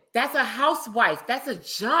woman. That's a housewife. That's a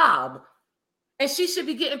job. And she should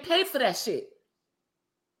be getting paid for that shit.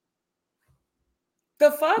 The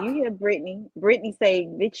fuck? You hear Brittany? Brittany say,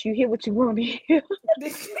 "Bitch, you hear what you want to hear." She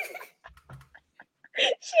didn't say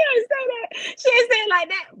that. She didn't say it like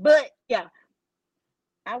that. But yeah,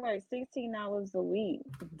 I work 16 hours a week.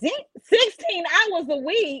 16 hours a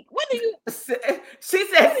week? What do you? She said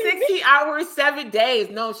 16 hours, 7 days.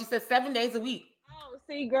 No, she said 7 days a week. Oh,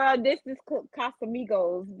 see, girl, this is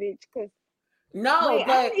Casamigos, bitch. Cause but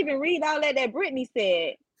I didn't even read all that Brittany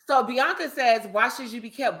said. So Bianca says, "Why should you be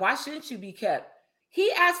kept? Why shouldn't you be kept?" He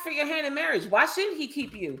asked for your hand in marriage. Why shouldn't he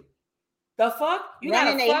keep you? The fuck? You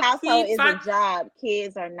running a household is a job.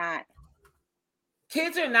 Kids are not.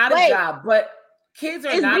 Kids are not a job, but kids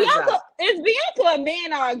are not a job. Is Bianca a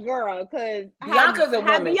man or a girl? Because Bianca's a woman.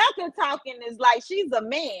 How Bianca talking is like she's a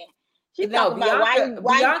man. She's talking about why you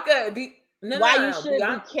should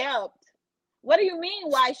be kept. What do you mean?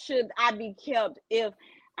 Why should I be kept if?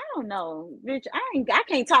 I don't know, bitch. I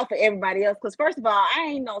can't talk for everybody else because first of all, I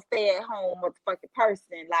ain't no stay-at-home motherfucking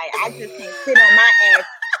person. Like I just can't sit on my ass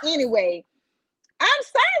anyway. I'm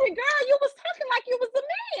sorry, girl. You was talking like you was a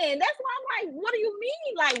man. That's why I'm like, what do you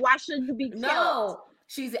mean? Like, why should you be kept? No,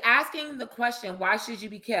 she's asking the question, why should you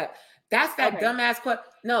be kept? That's that dumbass question.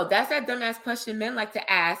 No, that's that dumbass question men like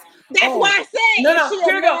to ask. That's why I say no, she a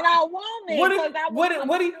man or woman.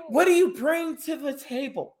 What do you bring to the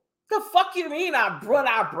table? The fuck you mean I brought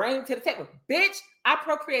our brain to the table? Bitch, I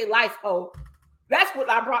procreate life, ho. That's what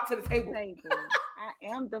I brought to the table. I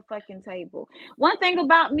am the fucking table. One thing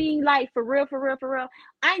about me, like for real,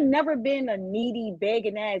 I never been a needy,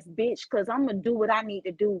 begging ass bitch because I'm gonna do what I need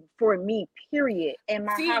to do for me, period. And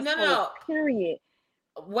my household, period.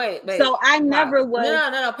 Wait. So I never was.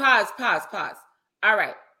 No. Pause. All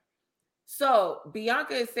right. So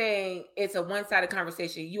Bianca is saying it's a one-sided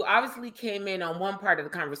conversation. You obviously came in on one part of the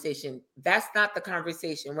conversation. That's not the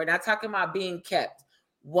conversation. We're not talking about being kept.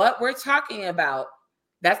 What we're talking about,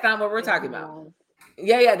 that's not what we're talking about.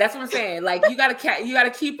 Yeah, that's what I'm saying. Like you gotta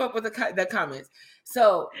keep up with the comments.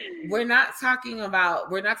 So we're not talking about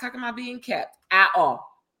being kept at all.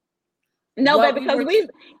 No, baby,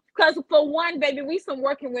 because for one, baby, we some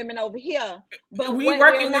working women over here. But we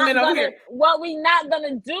working women over here. What we not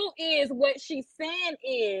gonna do is what she's saying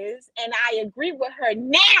is, and I agree with her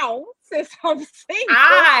now since I'm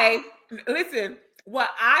single. Listen.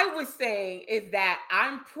 What I was saying is that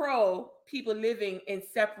I'm pro people living in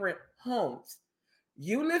separate homes.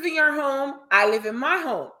 You live in your home, I live in my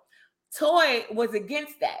home. Toy was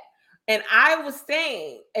against that. And I was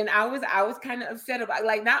saying, and I was kind of upset about,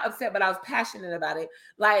 like, not upset, but I was passionate about it.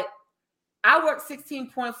 Like, I work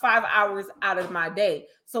 16.5 hours out of my day.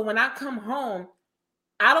 So when I come home,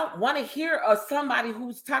 I don't want to hear of somebody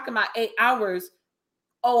who's talking about 8 hours.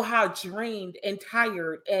 Oh, how drained and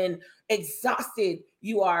tired and exhausted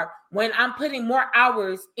you are, when I'm putting more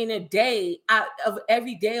hours in a day out of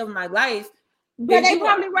every day of my life. But they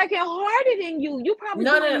probably working harder than you. You probably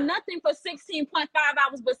doing nothing for 16.5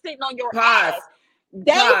 hours but sitting on your ass.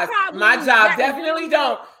 My job definitely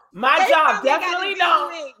don't. My job definitely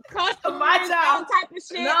don't. My job. All type of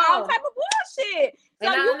shit. No. All type of bullshit.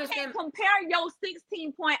 So you can't compare your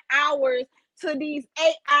 16 hours to these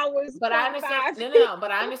 8 hours. But I understand. No.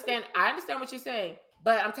 But I understand. I understand what you're saying.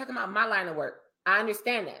 But I'm talking about my line of work. I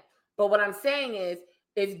understand that. But what I'm saying is,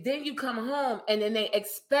 if then you come home and then they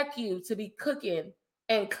expect you to be cooking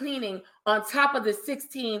and cleaning on top of the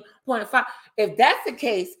 16.5. If that's the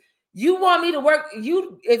case, you want me to work.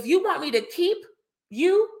 If you want me to keep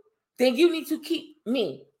you, then you need to keep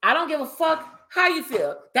me. I don't give a fuck how you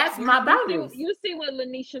feel. That's my boundaries. You see what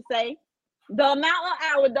Lanisha say? The amount of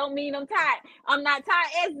hours don't mean I'm tired. I'm not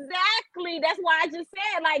tired. Exactly. That's why I just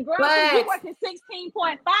said, like, girl, you working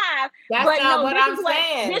 16.5. That's but not no, what I'm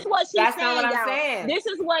saying. This is what she's that's saying. Not what I'm saying.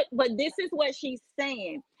 This is what she's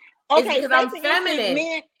saying. Okay, because I'm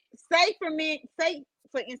feminine. Say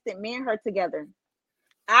for instance, me and her together.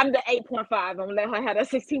 I'm the 8.5. I'm gonna let her have that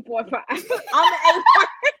 16.5. I'm the 8.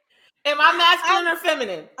 Am I masculine or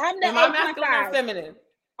feminine? I'm the 8.5. Am I masculine or feminine?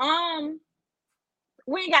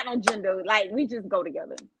 We ain't got no gender. Like, we just go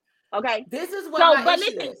together. Okay. This is what my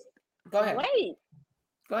issue is. Go ahead. Wait.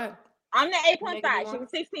 Go ahead. I'm the 8.5. She was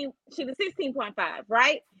 16. She was 16.5,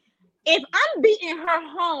 right? If I'm beating her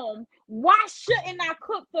home, why shouldn't I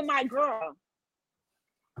cook for my girl?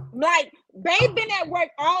 Like, they've been at work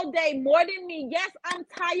all day more than me. Yes, I'm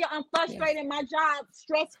tired. I'm frustrated. My job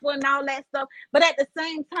stressful and all that stuff. But at the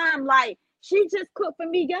same time, like, she just cooked for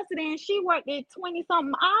me yesterday and she worked at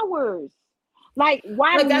 20-something hours. Like,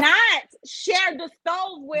 why not share the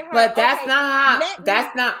stove with her? But that's not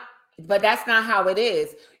how it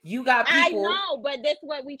is. You got people. I know, but that's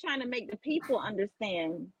what we trying to make the people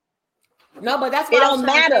understand. No, but that's what I was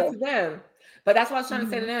trying to say to them. But that's what I was trying to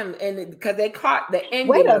say to them, and because they caught the ending.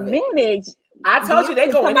 Wait a minute! I told you they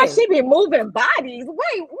going in. She be moving bodies.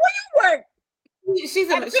 Wait, where you work?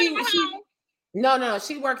 No.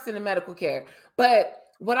 She works in the medical care. But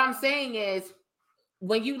what I'm saying is,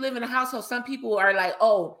 when you live in a household, some people are like,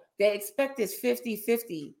 oh, they expect this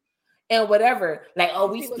 50-50 and whatever. Like, oh,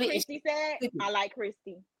 we split. Christy said, I like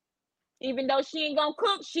Christy. Even though she ain't gonna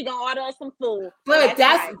cook, she gonna order us some food. But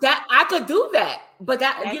that's that I could do that. But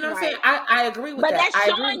that, you know what I'm saying? I agree with that. But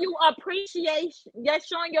that's showing you appreciation. That's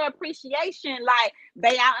showing your appreciation. Like,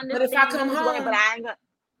 they out in the But if I come home, but I ain't gonna.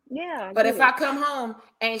 Yeah. But if I come home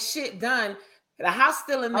and shit done, the house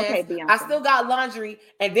still a mess. Okay, I still got laundry,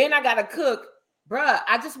 and then I gotta cook. Bruh,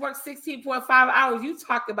 I just worked 16.5 hours. You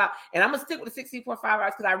talked about, and I'm gonna stick with the 16.5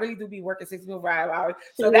 hours because I really do be working 16.5 hours.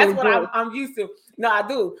 So that's what I'm used to. No, I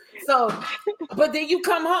do. So, but then you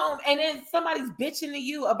come home and then somebody's bitching to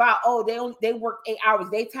you about, oh, they work 8 hours,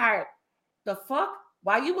 they tired. The fuck?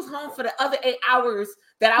 While you was home for the other 8 hours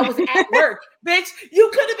that I was at work, bitch,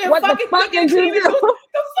 you could have been fucking cooking. The fuck you was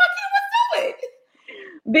doing?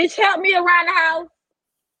 Bitch, help me around the house.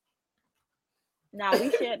 Nah,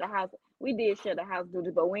 we shared the house. We did share the house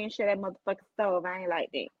duties, but we ain't share that motherfucking stove. I ain't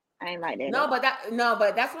like that. No, but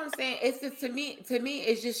that's what I'm saying. It's just to me,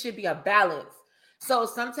 it just should be a balance. So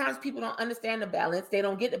sometimes people don't understand the balance. They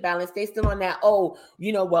don't get the balance. They still on that, oh,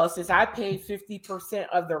 you know, well, since I paid 50%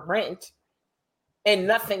 of the rent and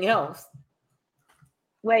nothing else.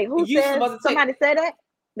 Wait, who said somebody said that?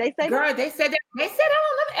 They said girl, that? They said that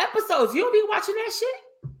on other episodes. You don't be watching that shit.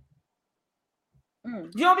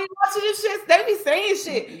 You don't be watching this shit. They be saying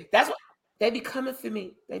shit. That's what they be coming for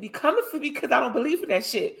me. They be coming for me because I don't believe in that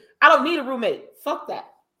shit. I don't need a roommate. Fuck that.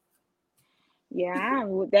 Yeah,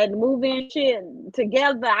 with that moving shit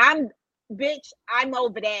together. I'm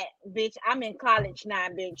over that, bitch. I'm in college now,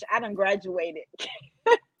 bitch. I done graduated.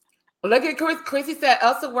 Look at Chris. Chrissy said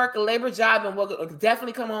Elsa work a labor job and will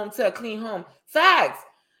definitely come home to a clean home. Facts.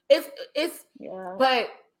 It's Yeah. but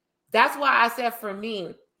that's why I said for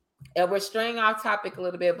me, and we're straying off topic a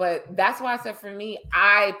little bit, but that's why I said for me,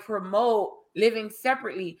 I promote living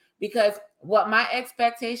separately because what my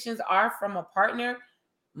expectations are from a partner,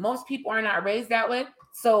 most people are not raised that way.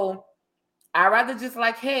 So I rather just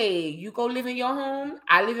like, hey, you go live in your home,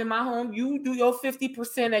 I live in my home, you do your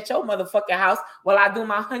 50% at your motherfucking house while I do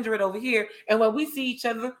my 100 over here. And when we see each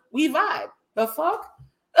other, we vibe. The fuck?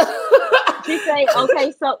 She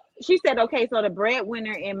said, okay, so the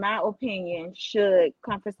breadwinner, in my opinion, should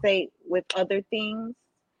compensate with other things.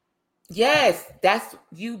 Yes, that's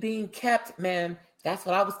you being kept, man. That's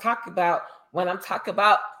what I was talking about when I'm talking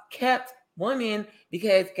about kept women.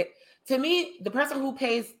 Because to me, the person who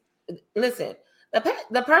pays, listen,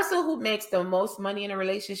 the person who makes the most money in a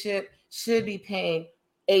relationship should be paying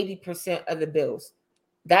 80% of the bills.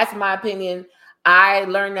 That's my opinion. I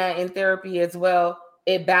learned that in therapy as well.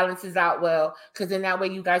 It balances out well because then that way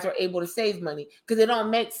you guys are able to save money, because it don't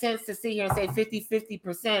make sense to sit here and say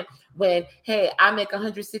 50% when, hey, I make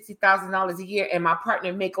 $160,000 a year and my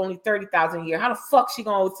partner make only $30,000 a year. How the fuck she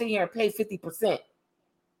gonna sit here and pay 50%?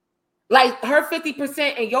 Like her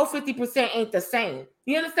 50% and your 50% ain't the same.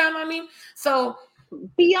 You understand what I mean? So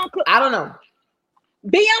Bianca, I don't know.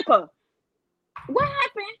 what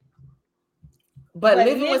happened? But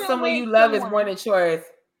living with someone you love is more than chores.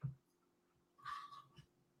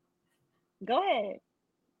 Go ahead.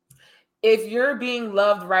 If you're being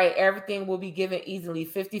loved right, everything will be given easily.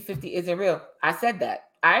 50-50 isn't real. I said that.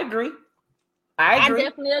 I agree. I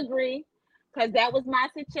definitely agree, because that was my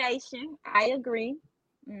situation. I agree.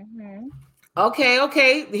 Mm-hmm.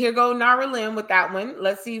 Okay. Here go Nara Lynn with that one.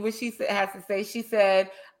 Let's see what she has to say. She said,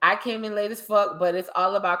 I came in late as fuck, but it's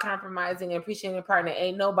all about compromising and appreciating a partner.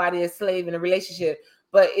 Ain't nobody a slave in a relationship.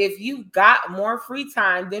 But if you got more free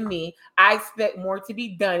time than me, I expect more to be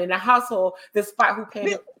done in the household, despite who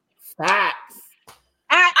paid the facts.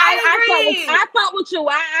 I fuck with you.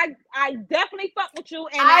 I definitely fuck with you,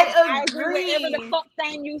 and I agree with every the fuck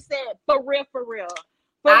thing you said. For real.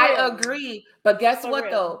 I agree, but guess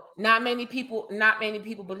what though? Not many people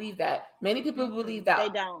believe that. Many people believe that they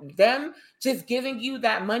don't. Them just giving you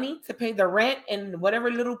that money to pay the rent and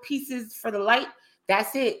whatever little pieces for the light,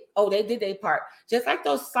 that's it. Oh, they did their part. Just like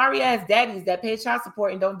those sorry ass daddies that pay child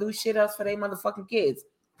support and don't do shit else for their motherfucking kids.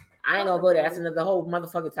 I ain't gonna go there. That's another whole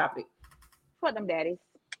motherfucking topic. Fuck them daddies.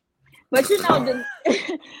 But you know,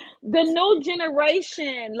 the new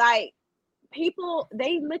generation, like, people,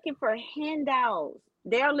 they looking for handouts.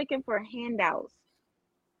 They're looking for handouts.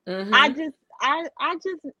 Mm-hmm. I just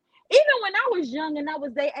even when I was young and I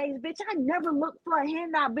was their age, bitch, I never looked for a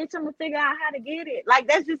handout, bitch. I'm gonna figure out how to get it. Like,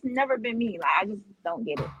 that's just never been me. Like, I just don't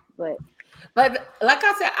get it. But like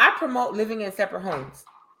I said, I promote living in separate homes.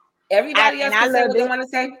 Everybody else can say what they want to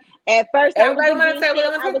say. At first, everybody want to say what they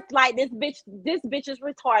want to say. I was like, this bitch is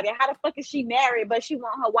retarded. How the fuck is she married, but she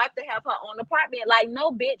want her wife to have her own apartment? Like,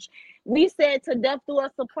 no, bitch. We said to death do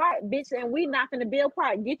us apart, bitch, and we not gonna be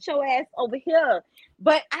apart. Get your ass over here.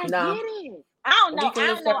 But I get it. I don't know.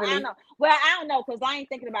 Well, I don't know, because I ain't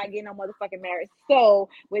thinking about getting no motherfucking marriage. So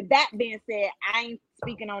with that being said, I ain't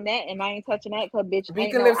speaking on that, and I ain't touching that, because bitch,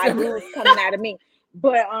 ain't no ideas coming out of me.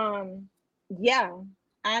 But yeah.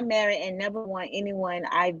 I'm married and never want anyone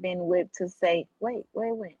I've been with to say, wait, where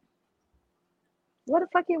it went? What the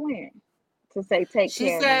fuck it went? To say, take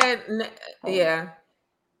care of me. She said, yeah.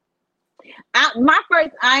 I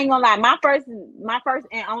ain't gonna lie, my first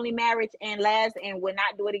and only marriage, and last, and would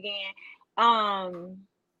not do it again.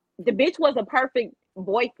 The bitch was a perfect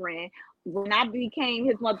boyfriend. When I became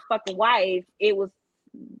his motherfucking wife, it was,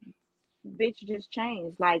 bitch just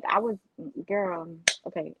changed. Like, I was, girl,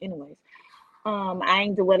 okay, anyways. I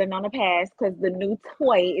ain't dwelling on the past, because the new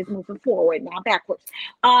toy is moving forward, not backwards.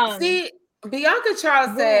 See, Bianca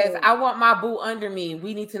Charles says, I want my boo under me.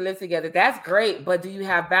 We need to live together. That's great, but do you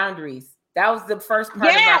have boundaries? That was the first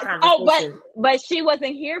part of our conversation. But she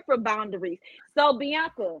wasn't here for boundaries. So,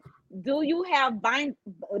 Bianca, do you have bitch,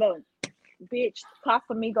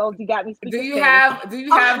 Casamigos, you got me speaking. Do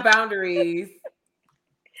you have boundaries?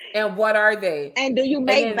 And what are they? And do you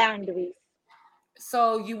make boundaries?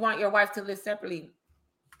 So you want your wife to live separately?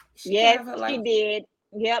 Yes, she did.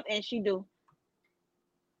 Yep, and she do.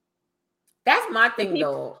 That's my thing,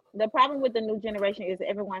 though. The problem with the new generation is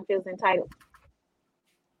everyone feels entitled.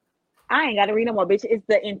 I ain't got to read no more, bitch. It's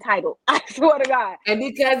the entitled. I swear to God. And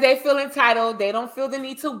because they feel entitled, they don't feel the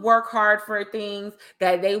need to work hard for things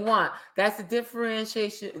that they want. That's the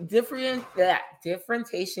differentiation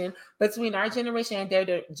between our generation and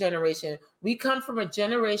their generation. We come from a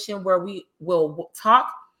generation where we will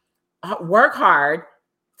work hard,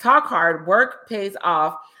 talk hard, work pays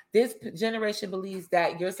off. This generation believes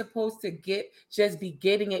that you're supposed to just be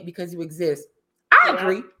getting it because you exist. I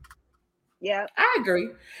agree. Yeah, I agree.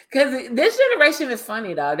 Because this generation is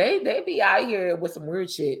funny, though. They be out here with some weird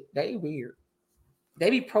shit. They weird. They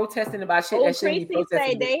be protesting about shit that shouldn't be protested.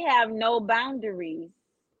 Say they have no boundaries.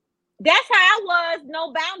 That's how I was.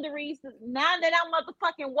 No boundaries. Now that I'm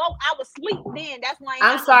motherfucking woke, I was asleep then. That's why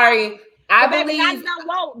I'm sorry. I believe I'm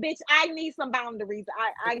woke, bitch. I need some boundaries.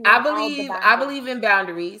 I believe in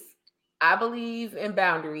boundaries. I believe in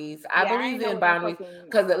boundaries. I believe in boundaries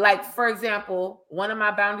because, like, for example, one of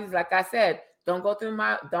my boundaries, like I said, don't go through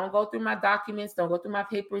my documents, don't go through my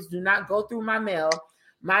papers, do not go through my mail.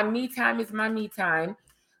 My me time is my me time.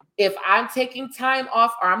 If I'm taking time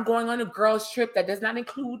off or I'm going on a girl's trip that does not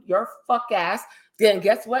include your fuck ass, then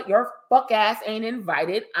guess what? Your fuck ass ain't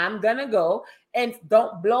invited. I'm gonna go. And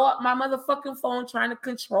don't blow up my motherfucking phone trying to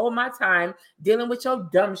control my time dealing with your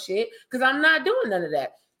dumb shit because I'm not doing none of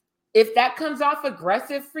that. If that comes off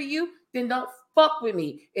aggressive for you, then don't fuck with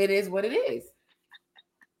me. It is what it is.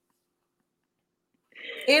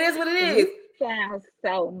 It is what it is. You sound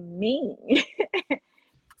so mean.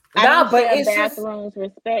 No, but it's bathrooms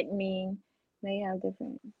respect me. They have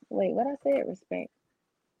different. Wait, what I said? Respect.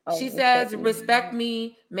 Oh, she says, respect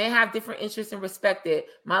me, may have different interests and respect it.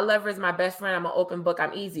 My lover is my best friend. I'm an open book.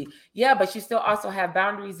 I'm easy. Yeah, but you still also have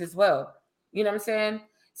boundaries as well. You know what I'm saying?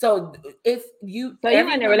 So if you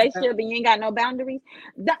in a relationship and you ain't got no boundaries,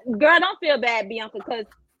 girl, don't feel bad, Bianca, because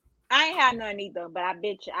I ain't have none either. But I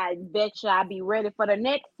bet you I'll be ready for the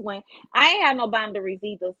next one. I ain't have no boundaries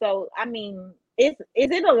either. So I mean, is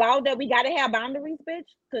it allowed that we gotta have boundaries, bitch?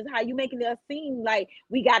 Because how you making it seem like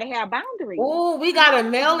we gotta have boundaries? Oh, we got a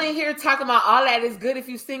male in here talking about all that is good if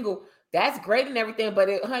you single. That's great and everything, but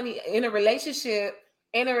honey, in a relationship,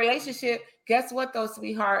 guess what though,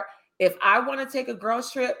 sweetheart? If I want to take a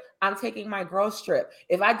girl's trip, I'm taking my girl's trip.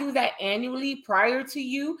 If I do that annually prior to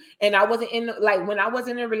you, and I wasn't when I was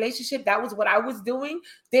in a relationship, that was what I was doing.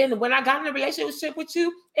 Then when I got in a relationship with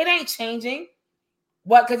you, it ain't changing.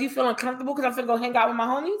 What? Because you feel uncomfortable because I'm finna go hang out with my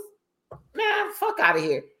homies? Man, fuck out of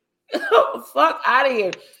here. Fuck out of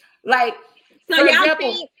here. Like, so y'all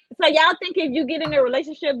think if you get in a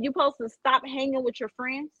relationship, you supposed to stop hanging with your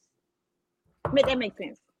friends? That makes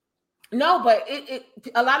sense. No, but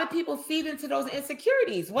a lot of people feed into those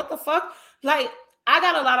insecurities. What the fuck? Like, I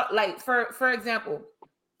got a lot of, like, for example,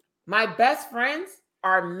 my best friends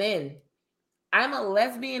are men. I'm a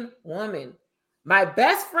lesbian woman. My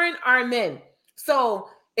best friend are men. So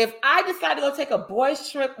if I decide to go take a boys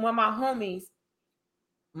trip with my homies,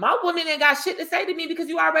 my woman ain't got shit to say to me because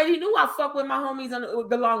you already knew I fuck with my homies on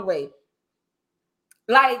the long way.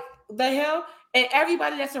 Like, the hell? And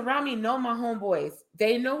everybody that's around me know my homeboys.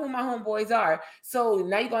 They know who my homeboys are. So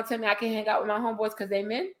now you're going to tell me I can't hang out with my homeboys because they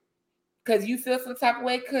men? Because you feel some type of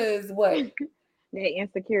way? Because what? That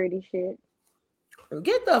insecurity shit.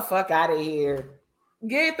 Get the fuck out of here.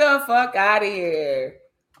 Get the fuck out of here.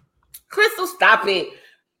 Crystal, stop it.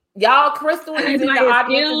 Y'all, Crystal is in the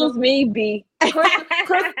audience. Excuse me, B.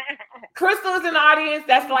 Crystal is in the audience.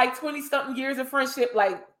 That's like 20-something years of friendship.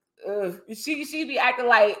 Like, she be acting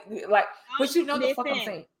like, but you know the fuck I'm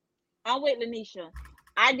saying. I'm with Lanisha.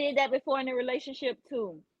 I did that before in a relationship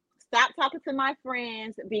too. Stop talking to my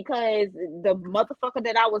friends because the motherfucker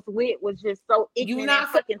that I was with was just so ignorant. You're not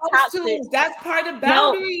fucking toxic. That's part of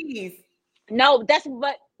boundaries. No, that's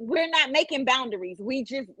what we're not making boundaries. We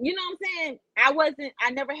just, you know what I'm saying? I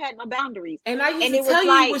never had no boundaries. And I used to tell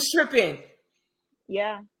you you was tripping.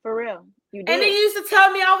 Yeah, for real. You did. And then you used to tell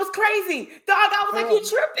me I was crazy. Dog, I was like, you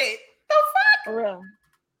tripping. The fuck?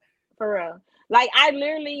 For real. Like, I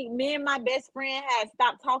literally, me and my best friend had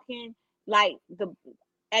stopped talking, like,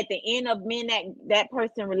 at the end of me and that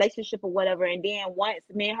person relationship or whatever. And then once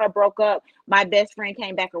me and her broke up, my best friend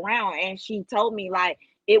came back around and she told me, like,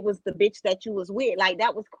 it was the bitch that you was with. Like,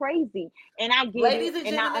 that was crazy. And I get it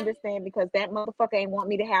and I understand because that motherfucker ain't want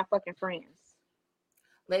me to have fucking friends.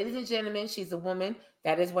 Ladies and gentlemen, she's a woman.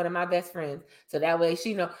 That is one of my best friends. So that way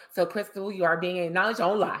she know. So Crystal, you are being acknowledged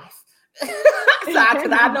on lies. Because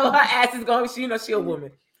I know her ass is going, she a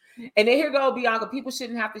woman. And then here go Bianca. People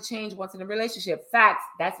shouldn't have to change once in a relationship. Facts.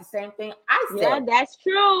 That's the same thing I said. Yeah, that's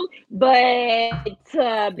true. But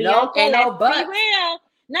Bianca, let's be real.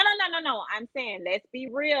 No. I'm saying, let's be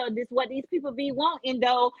real. This what these people be wanting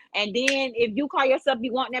though. And then if you call yourself be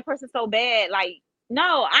wanting that person so bad, like,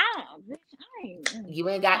 no, I ain't. You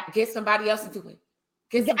ain't got get somebody else to do it.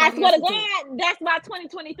 I swear to God, that's by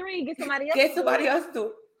 2023. Get somebody else. Get somebody else to do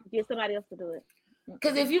it. Get somebody else to do it.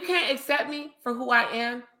 Because if you can't accept me for who I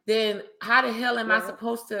am, then how the hell am I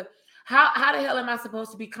supposed to? How the hell am I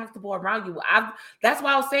supposed to be comfortable around you? That's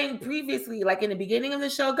why I was saying previously, like in the beginning of the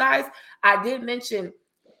show, guys, I did mention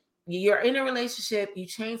you're in a relationship, you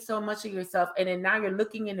change so much of yourself, and then now you're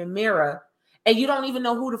looking in the mirror and you don't even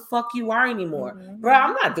know who the fuck you are anymore. Mm-hmm. Bro,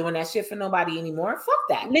 I'm not doing that shit for nobody anymore. Fuck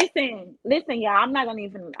that. Listen, y'all. I'm not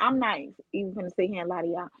even gonna sit here and lie to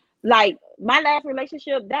y'all. Like my last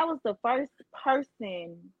relationship, that was the first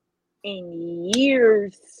person in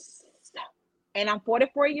years. And I'm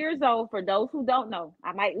 44 years old. For those who don't know,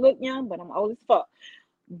 I might look young, but I'm old as fuck.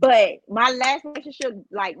 But my last relationship,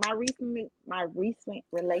 like my recent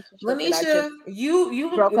relationship, Lanisha,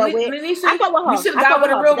 you broke up with. Lanisha, you should have got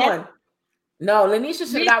with a real one. No, Lanisha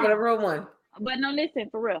should have got with a real one. But no, listen,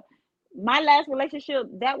 for real. My last relationship,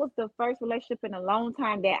 that was the first relationship in a long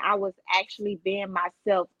time that I was actually being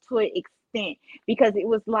myself to an extent, because it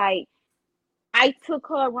was like I took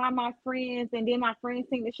her around my friends, and then my friends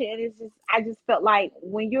seen the shit, and I just felt like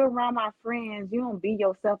when you're around my friends, you don't be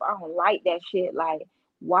yourself. I don't like that shit. Like,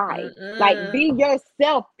 why? Like, be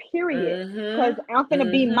yourself, period. Because I'm gonna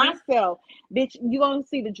be myself, bitch. You gonna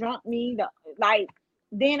see the drunk me,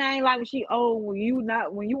 then I ain't like when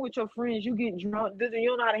when you with your friends, you get drunk, you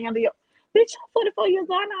don't know how to handle your bitch. I'm 44 years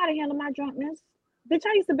old, I know how to handle my drunkenness. Bitch,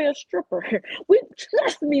 I used to be a stripper.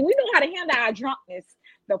 Trust me, we know how to handle our drunkenness.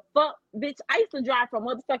 The fuck, bitch, I used to drive from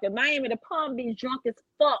motherfucking Miami to Palm Beach drunk as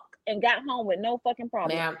fuck and got home with no fucking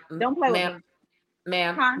problem. Don't play with me.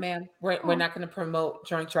 Ma'am, we're not going to promote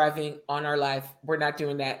drunk driving on our live. We're not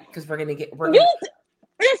doing that because we're going to get. In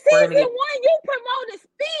season 1, you promoted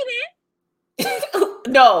speeding.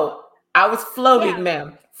 No, I was floating,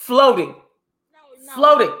 ma'am. Floating. No,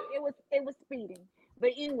 floating. It was speeding.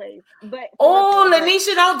 But anyways,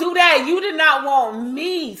 Lanisha, don't do that. You did not want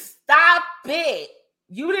me. Stop it.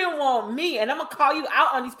 You didn't want me, and I'm gonna call you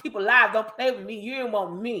out on these people live. Don't play with me. You didn't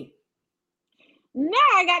want me. Now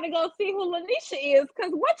I got to go see who Lanisha is,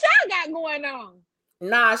 because what y'all got going on?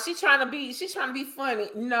 Nah, she's trying to be funny.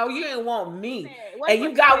 No, you didn't want me. And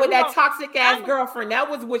you got with that toxic ass girlfriend. That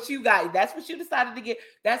was what you got. That's what you decided to get.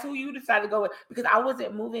 That's who you decided to go with, because I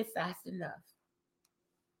wasn't moving fast enough.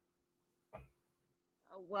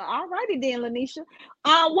 Well, alrighty then, Lanisha.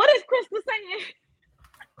 What is Crystal saying?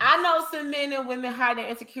 I know some men and women hide their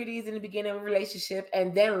insecurities in the beginning of a relationship,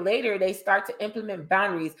 and then later they start to implement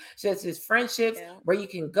boundaries, such as friendships, where you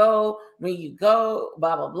can go, when you go,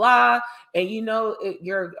 blah, blah, blah. And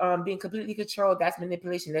you're being completely controlled. That's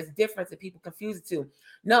manipulation. There's a difference that people confuse it to.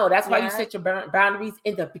 No, that's why you set your boundaries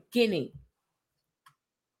in the beginning.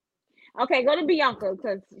 Okay, go to Bianca,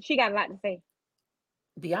 because she got a lot to say.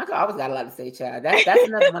 Bianca always got a lot to say, child. That's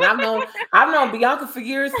another one. I've known Bianca for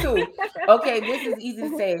years too. Okay, this is easy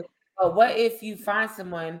to say. But what if you find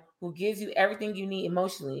someone who gives you everything you need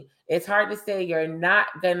emotionally? It's hard to say you're not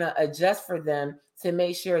gonna adjust for them to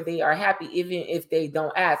make sure they are happy, even if they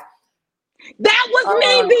don't ask. That was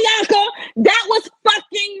me, Bianca. That was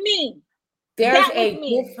fucking me. There's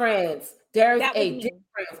a difference. There's a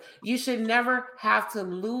difference. You should never have to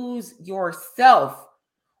lose yourself.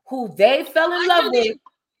 Who they fell in love with.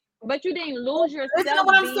 But you didn't lose yourself. Listen to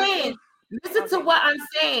what I'm saying. Listen to what I'm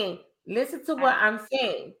saying. Listen to what I'm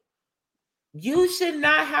saying. You should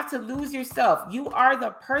not have to lose yourself. You are the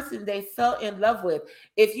person they fell in love with.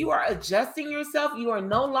 If you are adjusting yourself, you are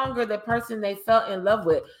no longer the person they fell in love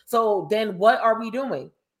with. So then what are we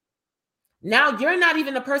doing? Now you're not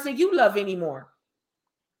even the person you love anymore.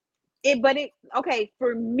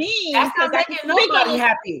 For me, that's not making nobody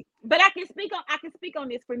happy. But I can speak on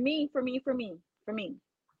this for me.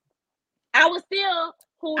 I was still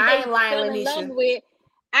who they fell in love with.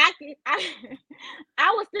 I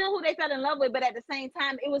was still who they fell in love with, but at the same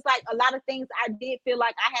time, it was like a lot of things I did feel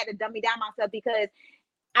like I had to dummy down myself, because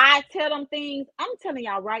I tell them things. I'm telling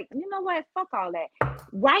y'all right. You know what? Fuck all that.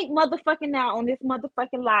 Right motherfucking now on this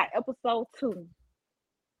motherfucking live, episode 2.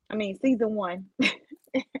 I mean, season 1.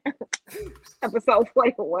 Episode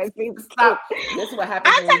 41, season 2. This is what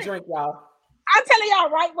happens when you drink, y'all. I'm telling y'all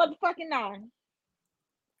right motherfucking now.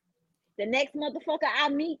 The next motherfucker I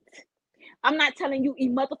meet, I'm not telling you a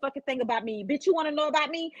motherfucking thing about me. Bitch, you want to know about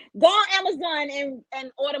me? Go on Amazon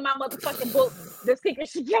and order my motherfucking book, The Secret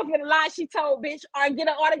She Kept in the Lies She Told, bitch, or get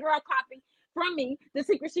an autograph copy from me, The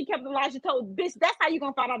Secret She Kept in the Lies She Told. Bitch, that's how you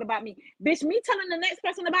gonna find out about me. Bitch, me telling the next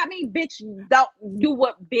person about me, bitch, don't do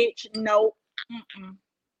what, bitch, no.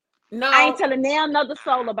 No, I ain't telling now another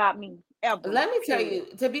soul about me ever. let me tell Period.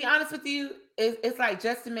 you, to be honest with you, it's like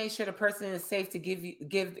just to make sure the person is safe to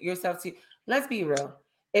give yourself to. Let's be real.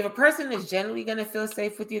 If a person is generally going to feel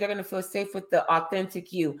safe with you, they're going to feel safe with the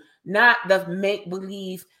authentic you, not the make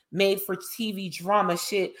believe, made for TV drama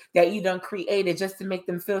shit that you done created just to make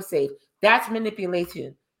them feel safe. That's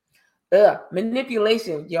manipulation.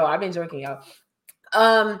 Manipulation. Yo, I've been drinking,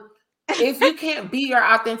 y'all. If you can't be your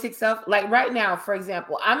authentic self, like right now, for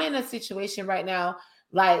example, I'm in a situation right now,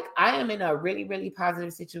 like I am in a really, really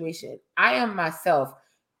positive situation. I am myself.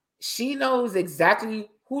 She knows exactly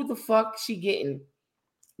who the fuck she getting.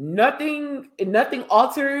 Nothing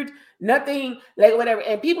altered, nothing like whatever.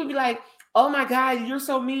 And people be like, oh my God, you're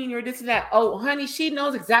so mean, you're this and that. Oh, honey, she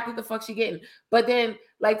knows exactly the fuck she getting. But then,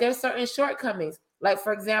 like, there's certain shortcomings. Like,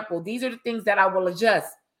 for example, these are the things that I will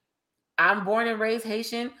adjust. I'm born and raised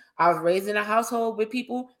Haitian. I was raised in a household with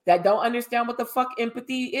people that don't understand what the fuck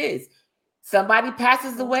empathy is. Somebody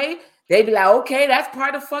passes away, they be like, okay, that's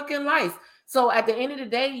part of fucking life. So at the end of the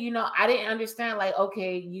day, you know, I didn't understand, like,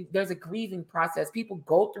 okay, there's a grieving process. People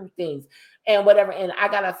go through things and whatever. And I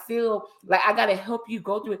gotta feel like I gotta help you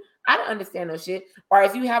go through it. I don't understand no shit. Or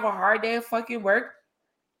if you have a hard day of fucking work,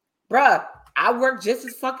 bruh, I work just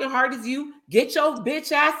as fucking hard as you. Get your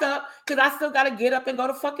bitch ass up, because I still gotta get up and go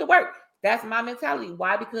to fucking work. That's my mentality.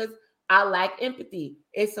 Why? Because I lack empathy.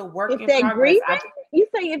 It's a work If in they progress. grieving, you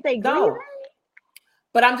say if they grieving?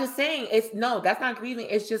 But I'm just saying, that's not grieving.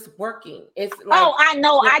 It's just working. It's like, oh, I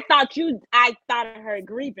know. I thought I heard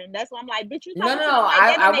grieving. That's why I'm like, bitch, you talking to no. like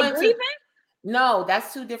that I and they went grieving? No,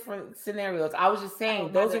 that's two different scenarios. I was just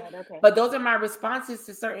saying Oh, but those are my responses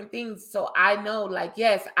to certain things. So I know, like,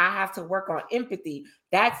 yes, I have to work on empathy.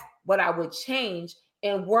 That's what I would change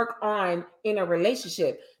and work on in a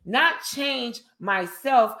relationship, not change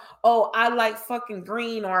myself. Oh, I like fucking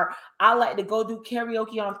green, or I like to go do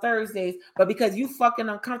karaoke on Thursdays, but because you fucking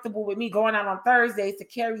uncomfortable with me going out on Thursdays to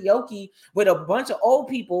karaoke with a bunch of old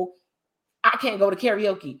people, I can't go to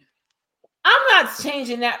karaoke. I'm not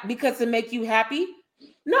changing that because to make you happy.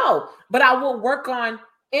 No, but I will work on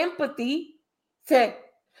empathy to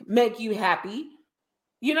make you happy.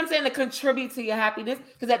 You know what I'm saying? To contribute to your happiness.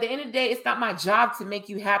 Because at the end of the day, it's not my job to make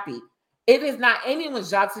you happy. It is not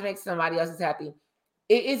anyone's job to make somebody else's happy.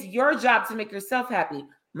 It is your job to make yourself happy.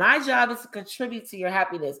 My job is to contribute to your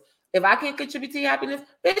happiness. If I can't contribute to your happiness,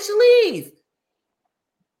 bitch, leave.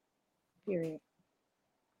 Period.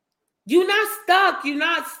 You're not stuck. You're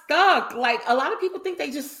not stuck. Like, a lot of people think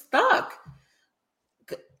they just stuck.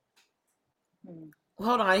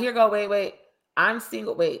 Hold on. Here go. Wait. I'm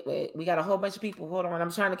single. Wait. We got a whole bunch of people. Hold on.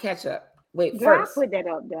 I'm trying to catch up. Wait, Girl, first. I put that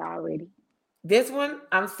up there already. This one,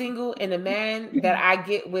 I'm single, and the man that I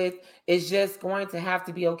get with is just going to have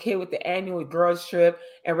to be okay with the annual girls trip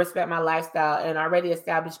and respect my lifestyle, and already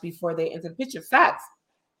established before they enter the picture. Facts.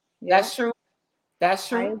 Yeah. That's true. That's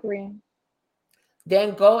true. I agree.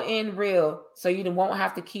 Then go in real so you won't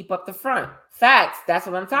have to keep up the front. Facts. That's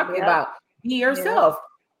what I'm talking about. Be yourself.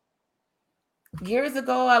 Years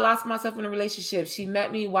ago, I lost myself in a relationship. She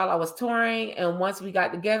met me while I was touring, and once we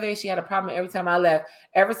got together, she had a problem every time I left.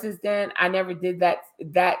 Ever since then, I never did that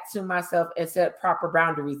to myself and set proper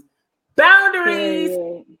boundaries. Boundaries!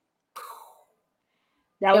 Yeah.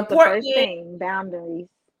 That was important. The first thing. Boundaries.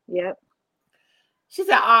 Yep. She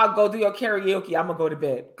said, I'll go do your karaoke. I'm going to go to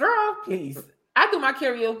bed. Girl, please. I do my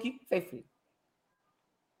karaoke safely.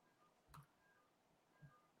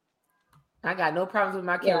 I got no problems with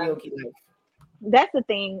my karaoke life. That's the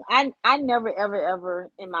thing. I never ever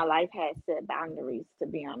in my life had set boundaries, to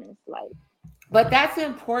be honest. Like, but that's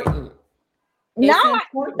important. Bitch,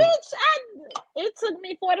 it took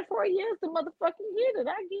me 44 years to motherfucking get it.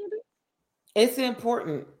 I get it. It's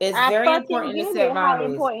important. It's very important to set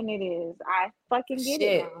boundaries. How important it is. I fucking get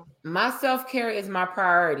it now. My self-care is my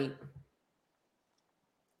priority.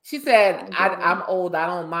 She said, I'm old. I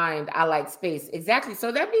don't mind. I like space. Exactly.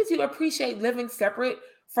 So that means you appreciate living separate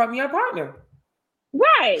from your partner.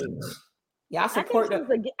 Right. Yeah, I support that.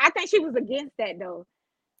 I think she was against that, though.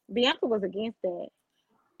 Bianca was against that.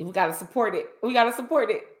 We got to support it.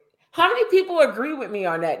 How many people agree with me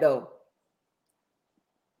on that, though?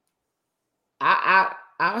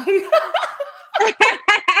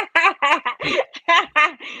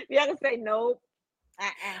 Bianca say nope.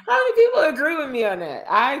 How many people agree with me on that?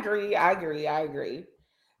 I agree.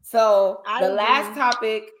 So the last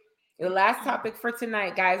topic for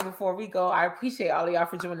tonight, guys, before we go, I appreciate all of y'all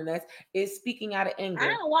for joining us, is speaking out of anger. I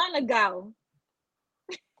don't want to go.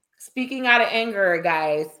 Speaking out of anger,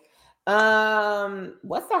 guys.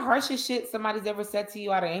 What's the harshest shit somebody's ever said to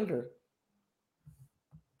you out of anger?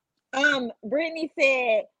 Brittany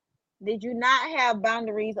said, Did you not have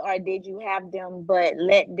boundaries, or did you have them but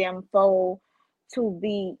let them fold to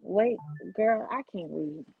be? Wait, girl, I can't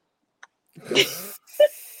read.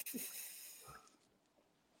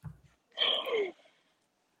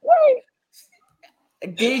 Wait,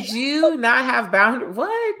 Did you not have boundaries?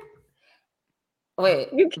 What? Wait,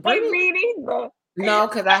 you bring can't me. read either. No,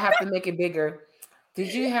 because I have to make it bigger.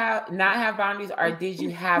 Did you not have boundaries, or did you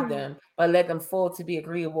have them but let them fold to be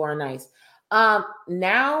agreeable or nice?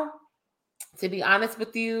 Now, to be honest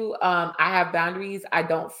with you, I have boundaries. I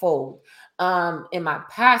don't fold. In my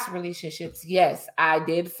past relationships, yes, I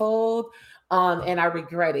did fold. And I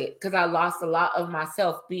regret it because I lost a lot of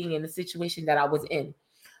myself being in the situation that I was in.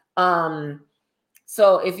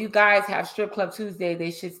 So if you guys have strip club Tuesday,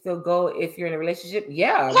 they should still go if you're in a relationship.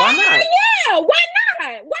 Yeah, why not? Yeah, why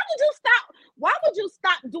not? Why would you stop? Why would you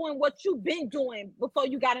stop doing what you've been doing before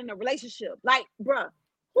you got in a relationship? Like, bruh,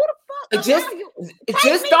 who the fuck?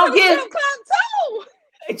 Just don't get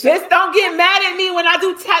Just don't get mad at me when I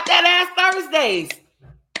do tap that ass Thursdays.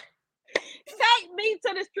 Take me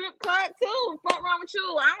to the strip club too. Fuck wrong with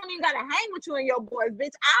you? I don't even gotta hang with you and your boys,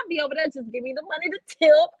 bitch. I'll be over there. Just give me the money to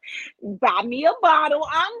tip, buy me a bottle.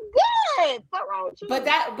 I'm good. Fuck wrong with you? But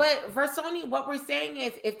Versoni, what we're saying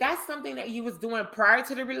is, if that's something that you was doing prior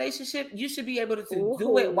to the relationship, you should be able to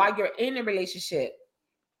do it while you're in a relationship.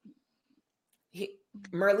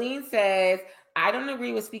 Merlene says, I don't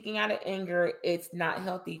agree with speaking out of anger. It's not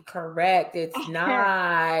healthy. Correct. It's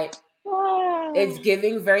not. It's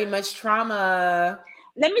giving very much trauma.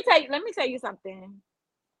 Let me tell you something.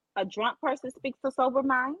 A drunk person speaks a sober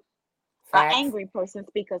mind. An angry person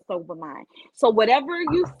speaks a sober mind. So whatever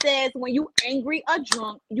you says when you angry or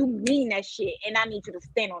drunk, you mean that shit. And I need you to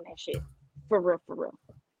stand on that shit. For real, for real.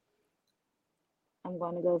 I'm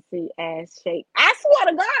gonna go see ass shake. I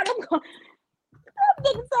swear to God, I'm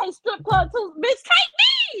gonna say strip club too. Bitch, take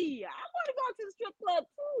me. I want to go to the strip club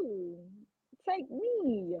too. Take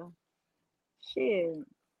me. Shit.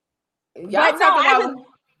 Y'all talking about?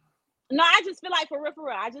 I just feel like for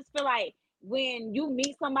real. I just feel like when you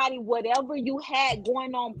meet somebody, whatever you had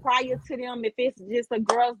going on prior to them, if it's just a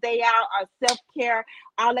girl's day out or self-care,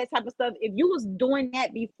 all that type of stuff, if you was doing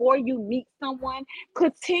that before you meet someone,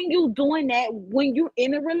 continue doing that when you're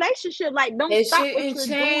in a relationship. Like, don't stop what you're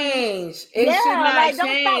doing. It should not change.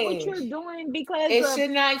 Don't stop what you're doing because it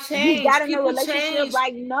should not change. You got in a relationship. Change.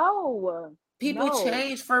 Like, no. People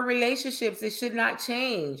change for relationships. It should not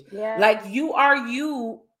change. Yeah. Like, you are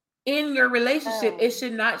you in your relationship. It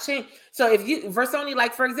should not change. So if you, Versoni,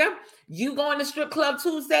 like, for example, you going to strip club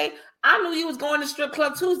Tuesday. I knew you was going to strip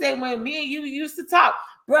club Tuesday when me and you used to talk.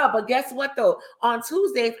 Bruh, but guess what though? On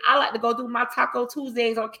Tuesdays, I like to go do my Taco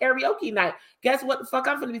Tuesdays on karaoke night. Guess what the fuck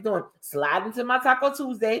I'm gonna be doing? Slide into my Taco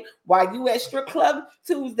Tuesday while you at strip club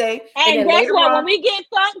Tuesday. And guess what? When we get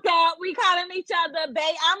fucked up, we calling each other,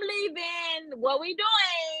 babe, I'm leaving. What we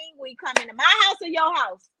doing? We coming to my house or your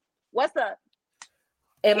house? What's up?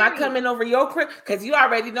 Am I coming over your crib? Because you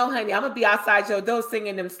already know, honey, I'm gonna be outside your door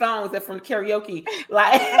singing them songs that from karaoke.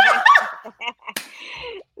 Like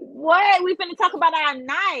what? We finna talk about our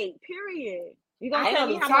night, period. You gonna tell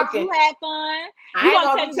me how much you had fun? I ain't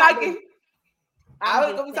gonna be talking. I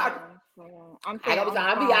ain't gonna be talking.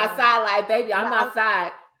 I'll be outside like, baby, I'm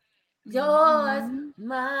outside. Yours,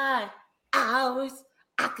 mine, ours.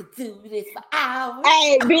 I could do this for hours.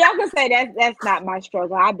 Hey, Bianca say that's not my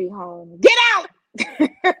struggle. I'll be home. Get out.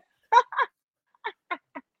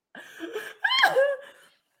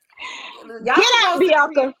 Get out,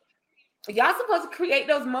 Bianca. Y'all supposed to create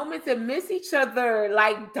those moments and miss each other.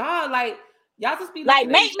 Like, dog, like, y'all just be like,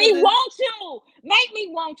 make me want you. Make me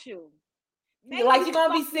want you. Like, you're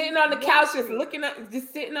gonna be sitting on the couch,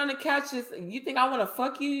 just sitting on the couch. You think I want to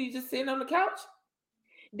fuck you? You just sitting on the couch?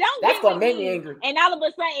 That's gonna make me angry. And all of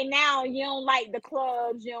a sudden now you don't like the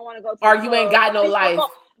clubs, you don't want to go to or you ain't got no life.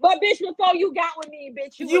 But bitch, before you got with me,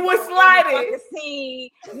 bitch, you was sliding.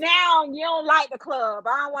 Now you don't like the club.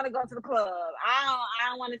 I don't want to go to the club. I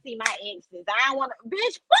don't want to see my exes. I don't want to, bitch,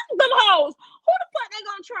 fuck them hoes. Who the fuck they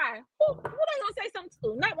gonna try? Who they gonna say something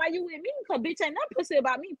to? Not while you with me, because bitch ain't nothing pussy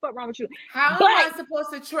about me. Fuck wrong with you. How am I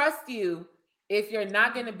supposed to trust you if you're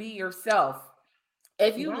not gonna be yourself?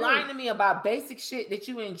 If you lying to me about basic shit that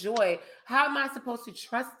you enjoy, how am I supposed to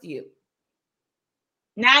trust you?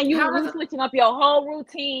 Now you switching up your whole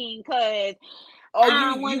routine because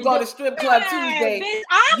you go to strip club Tuesday. Bitch,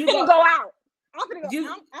 I'm gonna go out.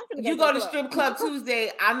 You go to strip club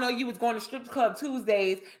Tuesday. I know you was going to strip club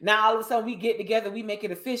Tuesdays. Now all of a sudden we get together, we make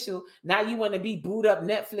it official. Now you want to be booed up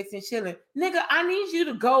Netflix and chilling. Nigga, I need you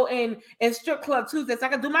to go and strip club Tuesday so I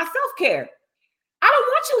can do my self-care. I don't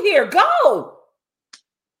want you here. Go.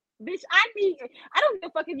 Bitch, I don't give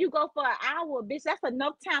a fuck if you go for an hour, bitch. That's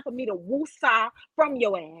enough time for me to woosah from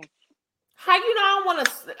your ass. How you know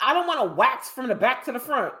I don't want to wax from the back to the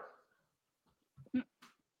front?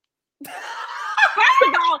 First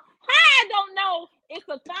of all, I don't know if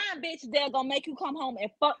a fine bitch there gonna make you come home and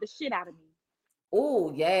fuck the shit out of me.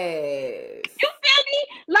 Oh, yes. You feel me?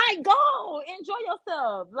 Like, go enjoy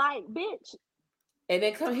yourself, like, bitch. And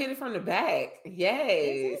then come hit it from the back.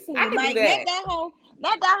 Yes, Exactly. I can Like, do that.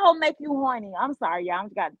 let that hoe make you horny. I'm sorry, y'all. I'm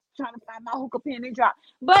just trying to find my hookah pin and drop.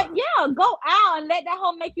 But yeah, go out and let that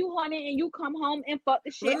hoe make you horny, and you come home and fuck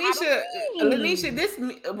the shit out of me. Lanisha, this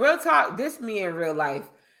real talk. This me in real life.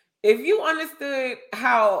 If you understood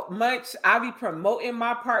how much I be promoting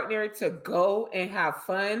my partner to go and have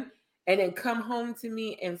fun, and then come home to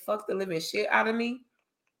me and fuck the living shit out of me.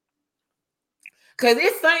 Cause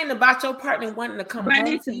it's something about your partner wanting to come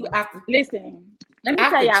home to you after. Listen, let me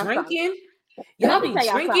tell y'all drinking. Something. Y'all be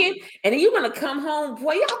drinking, and then you want to come home,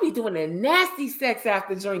 boy. Y'all be doing a nasty sex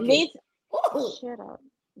after drinking. Shut up.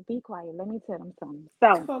 Be quiet. Let me tell them something.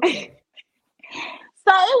 So, okay.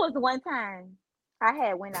 So it was one time I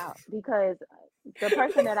had went out because the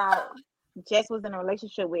person that I just was in a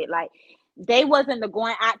relationship with, like, they wasn't the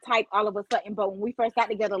going out type all of a sudden, but when we first got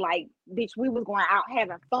together, like, bitch, we was going out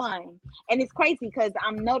having fun. And it's crazy because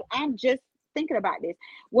I'm just thinking about this.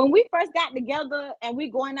 When we first got together and we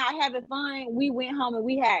going out having fun, we went home and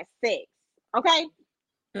we had sex. Okay?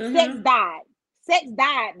 Mm-hmm. Sex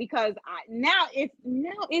died because now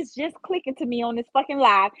it's just clicking to me on this fucking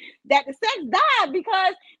live that the sex died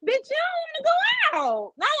because, bitch, you don't want to go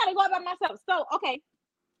out. Now I gotta go out by myself. So okay.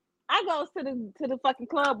 I goes to the fucking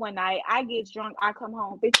club one night. I get drunk. I come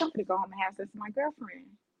home. Bitch, I'm gonna go home and have sex with my girlfriend.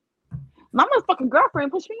 My motherfucking girlfriend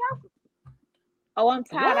pushed me out. Oh, I'm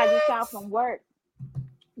tired. What? I just got from work.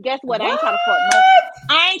 Guess what? I ain't trying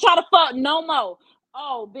to fuck no more.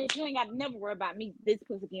 Oh, bitch, you ain't got to never worry about me. This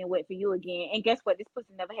pussy getting wet for you again. And guess what? This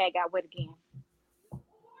pussy never got wet again.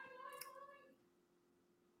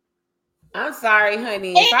 I'm sorry,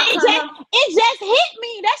 honey. It just hit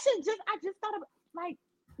me. That shit I just thought of, like,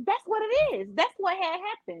 that's what it is. That's what had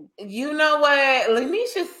happened. You know what?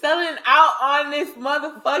 Lanisha's selling out on this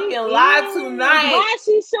motherfucking live tonight. Why is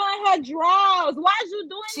she showing her drawers? Why is you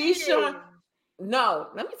doing this? She's showing. No,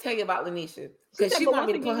 let me tell you about Lanisha. Because she want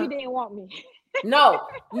me to put her. You didn't want me. No.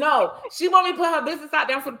 She want me to put her business out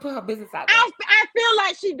there for to put her business out there. I feel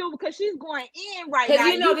like she do because she's going in right now.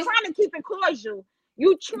 You know, trying to keep it cordial.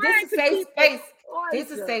 You trying to keep space. This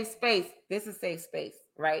is safe space. This is safe space.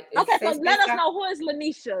 Right. Okay, so let us know who is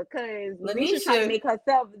Lanisha, because Lanisha trying to make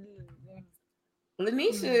herself.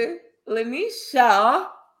 Lanisha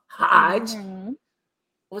Hodge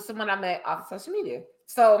was someone I met off of social media.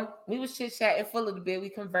 So we was chit chatting full of the bit. We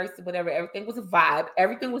conversed, whatever. Everything was a vibe.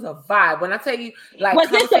 Everything was a vibe. When I tell you, like, was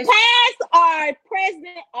this the past or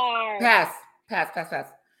present or past? Okay.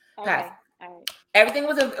 Past. All right. Everything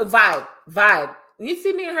was a vibe. You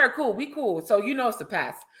see me and her, cool. We cool. So you know it's the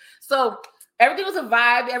past. So. Everything was a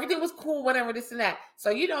vibe. Everything was cool, whatever, this and that.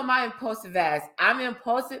 So, you know, my impulsive ass. I'm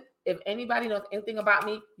impulsive. If anybody knows anything about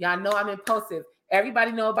me, y'all know I'm impulsive.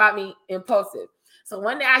 Everybody know about me, impulsive. So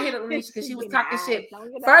one day I hit Lanisha because she was talking shit.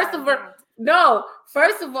 First of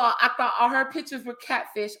all, I thought all her pictures were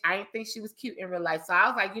catfish. I didn't think she was cute in real life. So I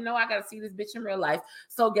was like, you know, I got to see this bitch in real life.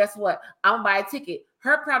 So guess what? I'm going to buy a ticket.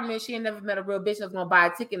 Her problem is she ain't never met a real bitch that's going to buy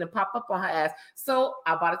a ticket and pop up on her ass. So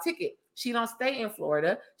I bought a ticket. She don't stay in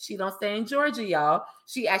Florida. She don't stay in Georgia, y'all.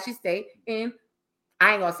 She actually stay in,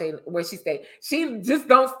 I ain't gonna say where she stay. She just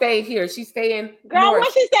don't stay here. She stay in Girl,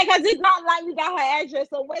 where she stay? Because it's not like we got her address.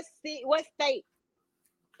 So what state?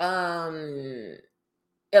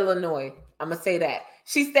 Illinois. I'm gonna say that.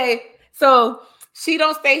 So she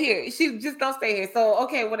don't stay here. She just don't stay here. So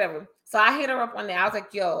okay, whatever. So I hit her up one day. I was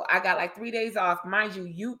like, yo, I got like 3 days off. Mind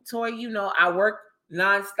you, Toy, you know, I work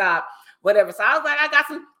nonstop. Whatever. So I was like, I got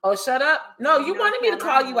some. Oh, shut up. No, you wanted me to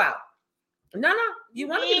call you out. No. You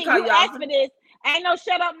wanted me to call you out. Asked for this. Ain't no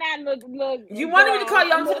shut up now. Look. You wanted me to call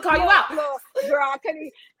you out. I'm going to call you out. Girl,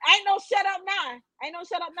 ain't no shut up now.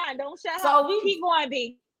 Don't shut up. Keep going,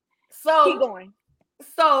 B. Keep going.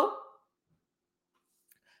 So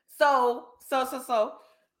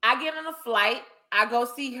I get on a flight. I go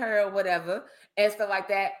see her or whatever and stuff like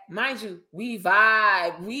that. Mind you, we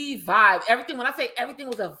vibe. Everything, when I say everything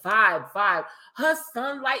was a vibe. Her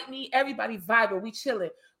son liked me, everybody vibing, we chilling,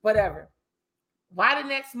 whatever. Why the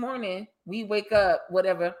next morning we wake up,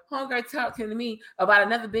 whatever, homegirl talking to me about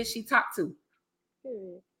another bitch she talked to?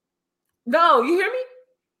 No, you hear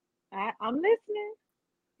me? I'm listening.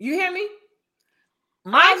 You hear me?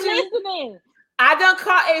 I'm listening. I done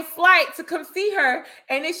caught a flight to come see her,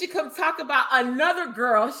 and then she come talk about another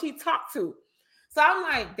girl she talked to. So I'm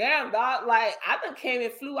like, damn, dog. Like, I done came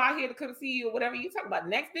and flew out here to come see you or whatever you talking about.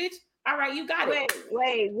 Next, bitch. All right, you got it.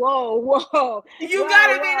 Wait, whoa. You got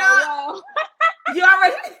it, whoa. You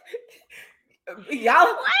already. Y'all,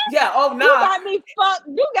 yeah. Oh no, you got me fucked.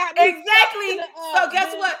 You got me exactly. So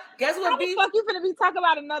guess man. what? Guess what? How the fuck you finna be talking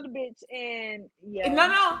about another bitch? And yeah,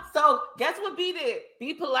 no. So guess what? B did.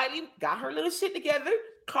 B politely got her little shit together,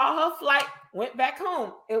 called her flight, went back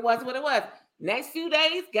home. It was what it was. Next few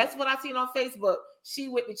days, guess what I seen on Facebook? She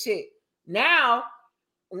with the chick. Now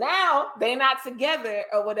they not together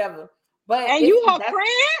or whatever. But and you her friend?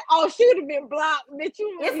 Oh, she would have been blocked. Bitch,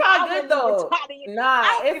 it's all good though. Nah,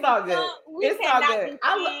 it's all good. It's all good.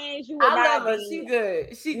 I love her. She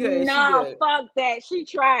good. She good. Nah, she good. fuck that. She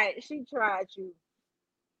tried you.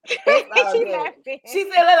 She said,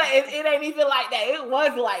 it ain't even like that. It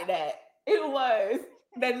was like that. It was.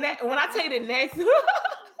 When I tell you the next.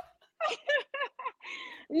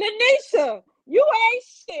 Lanisha, you ain't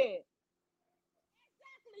shit.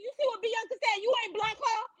 Exactly. You see what Bianca said? You ain't blocked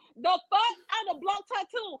her? The fuck? I'd have blocked her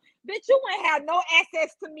too. Bitch, you ain't have no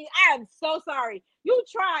access to me. I am so sorry. You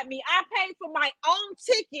tried me. I paid for my own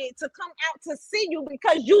ticket to come out to see you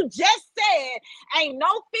because you just said ain't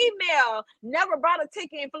no female never brought a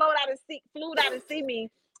ticket and flew out to see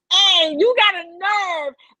me. And you got a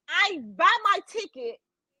nerve. I buy my ticket.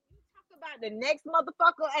 About the next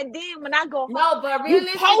motherfucker, and then when I go home, no, but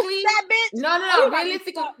realistically, that bitch. No,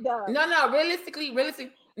 realistically,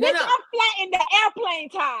 realistically, bitch, I'm flat in the airplane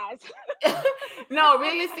ties. No,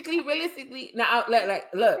 realistically, now,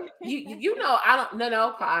 look, you know, I don't,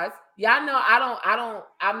 no, pause. Y'all know,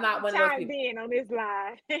 I'm not one of those people. On this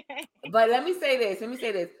line. But let me say this.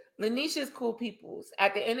 Lanisha's cool peoples.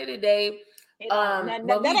 At the end of the day,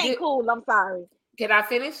 that ain't cool. I'm sorry. Can I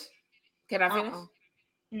finish?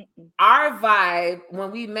 Our vibe when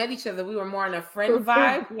we met each other, we were more on a friend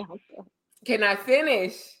vibe. Can I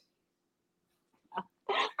finish?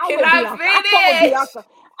 I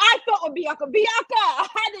thought with Bianca.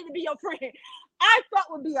 I didn't be your friend. I thought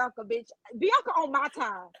with Bianca, bitch. Bianca on my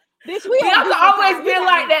time. Bitch, Bianca always been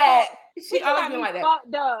like that. She always been like that.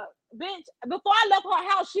 Fucked up. Bitch, before I left her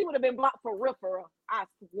house, she would have been blocked for real. I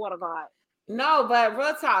swear to God. No, but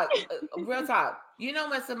real talk. You know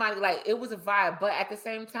when somebody like it was a vibe, but at the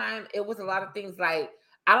same time, it was a lot of things like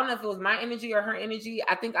I don't know if it was my energy or her energy.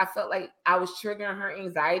 I think I felt like I was triggering her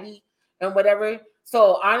anxiety and whatever.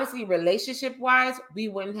 So honestly, relationship wise, we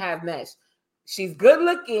wouldn't have meshed. She's good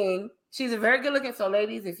looking. She's a very good looking. So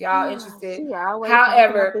ladies, if y'all interested,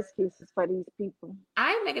 however, excuses for these people.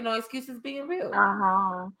 I ain't making no excuses being real.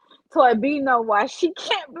 Toy B know why she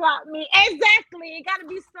can't block me. Exactly. It gotta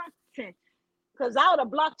be something. Because I would have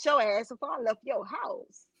blocked your ass if I left your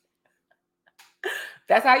house.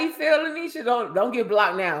 That's how you feel, Lanisha? Don't get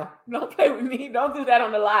blocked now. Don't play with me. Don't do that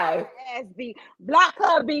on the live. Ass B. Block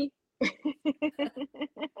her, B.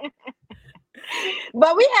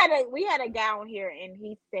 But we had a guy on here and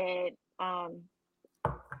he said,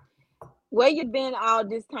 where you been all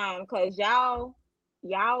this time? Because y'all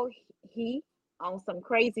he on some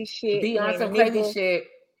crazy shit. Be on some crazy shit.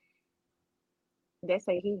 They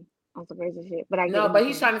say he on some crazy shit. But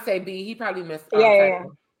he's trying to say B. He probably missed. Yeah.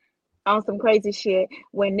 On some crazy shit.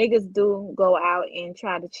 When niggas do go out and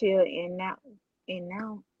try to chill and now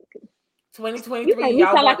 2023,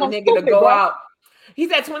 y'all want the nigga to go out. He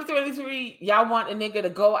said 2023, y'all want a nigga to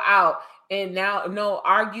go out and now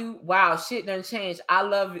argue. Wow, shit done changed. I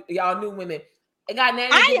love y'all new women. It got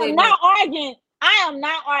nothing to do with I am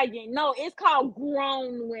not arguing. No, it's called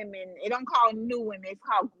grown women. It don't call new women. It's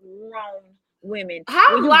called grown women.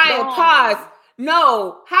 How am lying? Pause.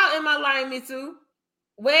 No. How am I lying, me too?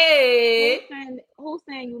 Wait. Who's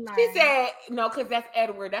saying you lying? She said, no, because that's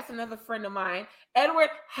Edward. That's another friend of mine. Edward,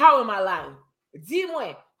 how am I lying?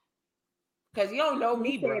 D1. Because you don't know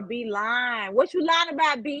me, bro. Be lying. What you lying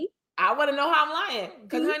about, B? I want to know how I'm lying.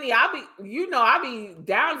 Because, honey, I be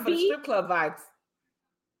down for the strip club vibes.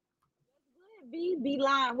 B be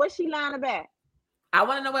lying. What's she lying about? I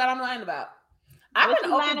want to know what I'm lying about. I've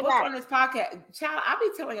been open book on this podcast. Child, I be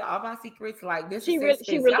telling you all my secrets like this. She really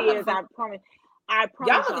is. I promise.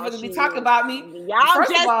 Y'all motherfuckers be talking about me. Y'all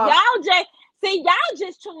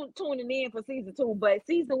just tuning in for season 2, but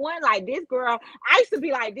season 1, like this girl, I used to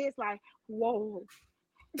be like this, like, whoa,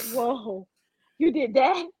 you did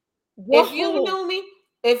that. Whoa. If you knew me,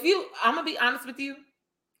 I'm gonna be honest with you.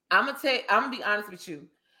 I'm gonna be honest with you.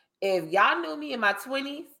 If y'all knew me in my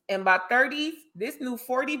 20s and my 30s, this new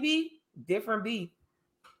 40 B, different B.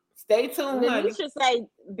 Stay tuned, honey. You should say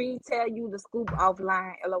B tell you the scoop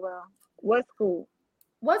offline, LOL. What school?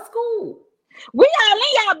 What school? We all in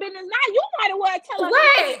y'all business now. You might as well tell us.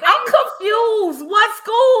 Wait, I'm confused. What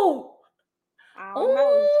school? I don't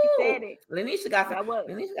know. She said it. Lanisha got some. That was.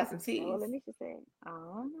 Lanisha got some teas. That's what Lanisha said. I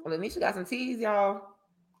don't know. Lanisha got some teas, y'all.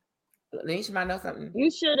 Lanisha might know something.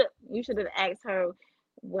 You should have asked her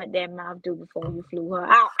what that mouth do before you flew her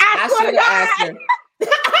out. I should have asked her.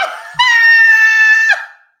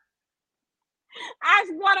 I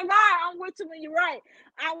swear to God, I'm with you when you're right.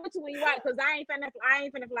 I'm with you when you're right, because I ain't finna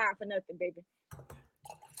fly out for nothing, baby.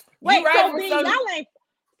 Wait, right,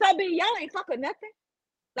 so B, y'all ain't fucking nothing?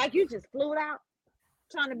 Like you just flew out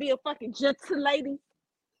trying to be a fucking gentle lady?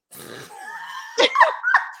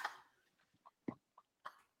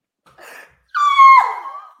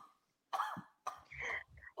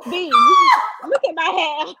 B, look at my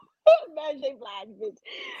hair. Mary Blige, bitch.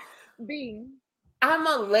 B. I'm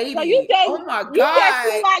a lady. So you say, oh my God. You just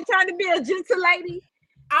feel like trying to be a gentle lady?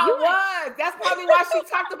 I was. That's probably why she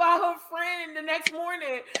talked about her friend the next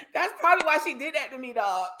morning. That's probably why she did that to me,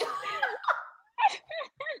 dog.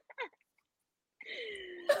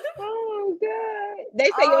 Oh God. They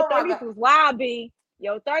say your 30s was wild, B.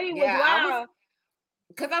 Your 30 was wild.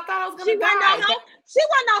 Because I thought I was gonna die. She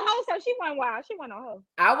wasn't no hoe, so she wasn't wild. She wasn't a hoe.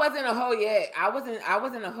 I wasn't a hoe yet. I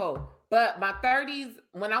wasn't a hoe. But my 30s,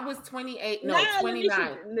 when I was 28,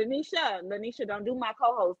 29. Lanisha, don't do my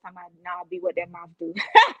co-host. Time I now be what that mouth do.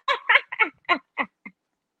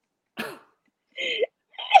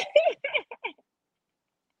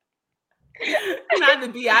 Not to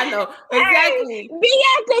be, I know. Exactly. Be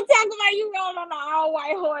out there talking about you rode on an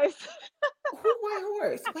all-white horse. Who white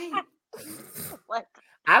horse? Wait. What?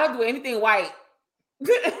 I don't do anything white.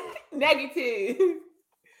 Negative.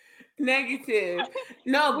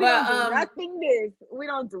 No, we but don't do nothing this. We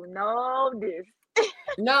don't do no this.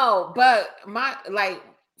 No, but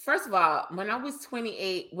first of all, when I was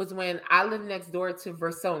 28 was when I lived next door to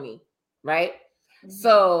Versoni, right?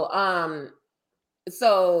 Mm-hmm.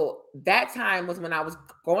 So that time was when I was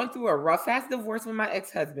going through a rough ass divorce with my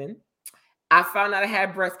ex-husband. I found out I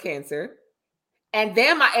had breast cancer. And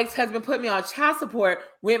then my ex-husband put me on child support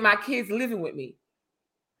with my kids living with me.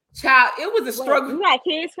 Child, it was a struggle. You got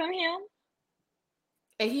kids from him?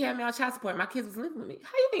 And he had me on child support. My kids was living with me.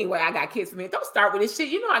 How you mean, wait, I got kids from him? Don't start with this shit.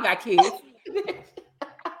 You know I got kids.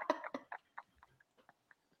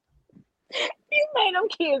 You made them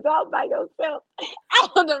kids all by yourself. I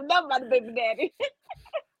don't know nothing about the baby daddy.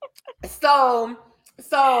 So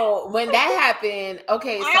when that happened,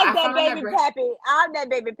 okay, so I'm that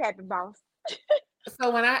baby pappy boss. So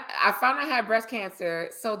when I found I had breast cancer,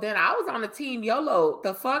 so then I was on the team YOLO.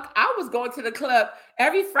 The fuck? I was going to the club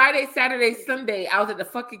every Friday, Saturday, Sunday. I was at the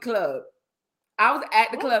fucking club. I was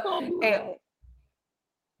at the club. And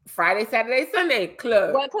Friday, Saturday, Sunday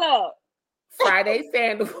club. What club? Friday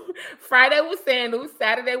sandals. Friday was sandals.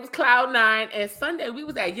 Saturday was Cloud9, and Sunday we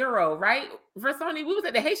was at Euro, right? Versoni, we was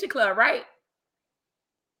at the Haitian club, right?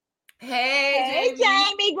 Hey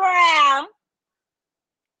Jamie Brown.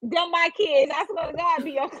 Them my kids. I swear to God,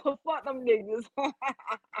 Bianca, fuck them niggas.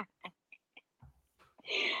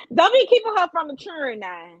 Don't be keeping her from maturing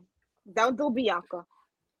now. Don't do Bianca.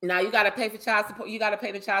 Now you gotta pay for child support. You gotta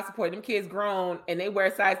pay the child support. Them kids grown and they wear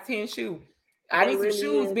a size 10 shoe. I need some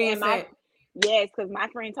shoes being sent. Yes, because my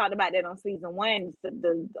friend talked about that on season 1.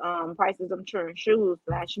 The prices of maturing shoes.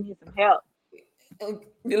 Like she needs some help.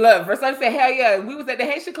 Look, Versoni said, hell yeah. We was at the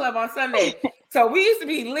Haitian club on Sunday. So we used to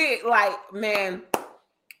be lit, like, man.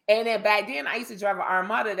 And then back then, I used to drive an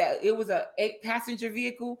Armada that it was a 8-passenger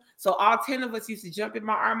vehicle. So all 10 of us used to jump in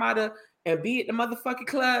my Armada and be at the motherfucking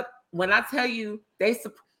club. When I tell you,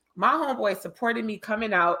 my homeboys supported me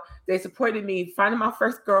coming out. They supported me finding my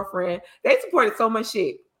first girlfriend. They supported so much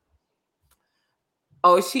shit.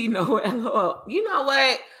 Oh, she know. LOL. You know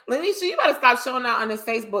what, Lanisha, you better stop showing out on this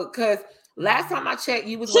Facebook because last time I checked,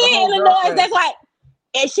 you was with a whole girlfriend. That's why.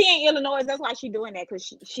 And she in Illinois. That's why she doing that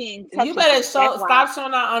because she ain't touchable. You better stop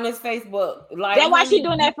showing out on this Facebook. Like that's why she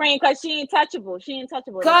doing that, friend. Because she ain't touchable. She ain't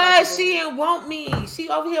touchable. Because she didn't want me. She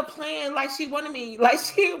over here playing like she wanted me. Like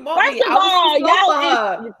she didn't want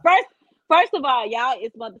me. First of all, y'all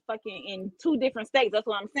is motherfucking in 2 different states. That's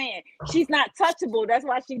what I'm saying. She's not touchable. That's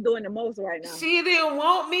why she's doing the most right now. She didn't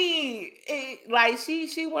want me. Like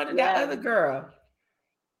she wanted that other girl.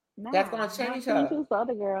 Nah, that's gonna change her. Choose the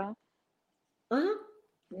other girl. Mm-hmm.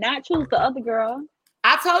 Not choose the other girl.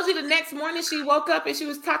 I told you the next morning she woke up and she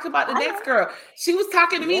was talking about the next girl. She was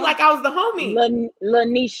talking to me like I was the homie.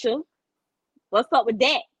 Lanisha, what's up with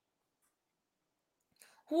that?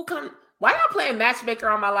 Why y'all playing matchmaker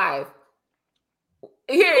on my live?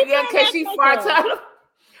 Here, yeah, because she far time.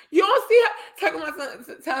 You don't see her talking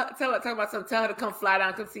about something. Tell her to come fly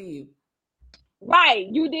down, come see you. Right,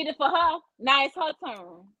 you did it for her. Now it's her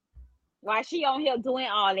turn. While she on here doing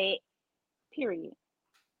all that. Period.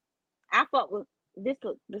 I fuck with this.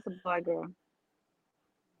 This a boy, girl.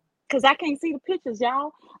 Cause I can't see the pictures,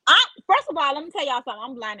 y'all. First of all, let me tell y'all something.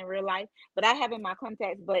 I'm blind in real life, but I have in my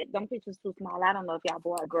contacts. But them pictures too small. I don't know if y'all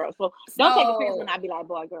boy or girl. So don't take offense when I be like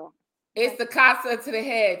boy, girl. It's the Casa to the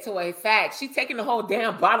head to a fact. She taking the whole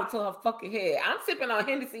damn bottle to her fucking head. I'm sipping on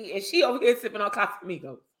Hennessy and she over here sipping on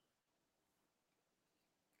Casamigos.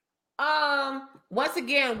 Once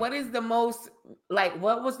again, what is the most like?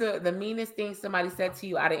 What was the meanest thing somebody said to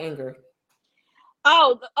you out of anger?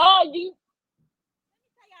 Oh, you.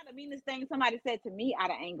 The meanest thing somebody said to me out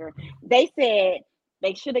of anger. They said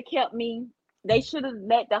they should have kept me. They should have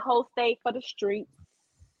let the hoe stay for the streets.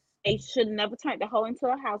 They should have never turned the hoe into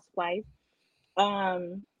a housewife.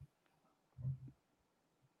 Oh,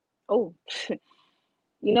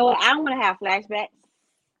 you know what? I don't want to have flashbacks,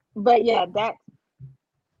 but yeah, that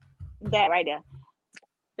right there.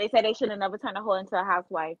 They said they should have never turned the hoe into a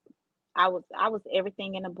housewife. I was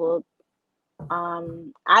everything in the book.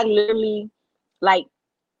 I literally like.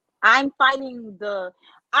 I'm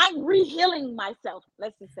rehealing myself.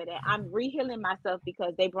 Let's just say that. I'm rehealing myself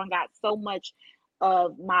because they brought out so much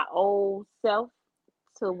of my old self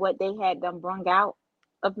to what they had them brought out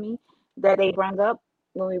of me that they brought up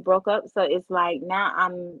when we broke up. So it's like now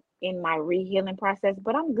I'm in my rehealing process,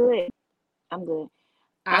 but I'm good.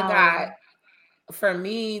 For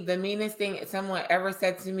me, the meanest thing someone ever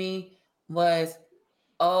said to me was,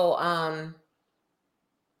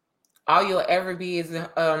 all you'll ever be is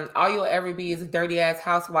a dirty ass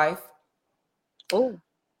housewife. Oh,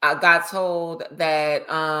 I got told that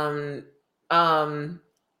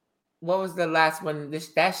what was the last one?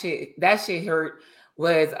 That shit hurt.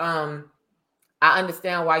 Was I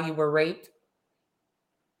understand why you were raped.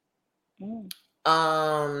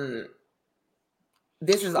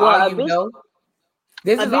 This is all you know.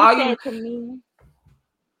 This is all you said to me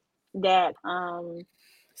that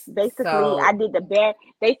basically I did the bare.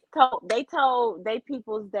 They told they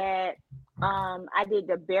peoples that I did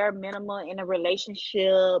the bare minimum in a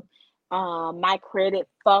relationship. My credit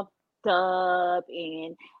fucked up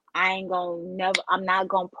and I'm not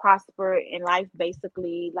gonna prosper in life,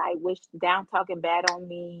 basically, like down talking bad on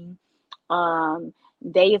me.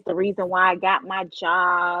 They is the reason why I got my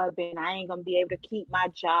job and I ain't gonna be able to keep my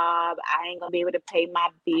job. I ain't gonna be able to pay my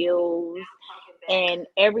bills. And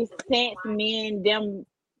ever since me and them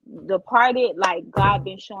departed, like God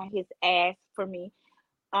been showing his ass for me.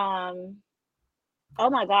 Oh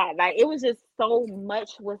my God, like it was just so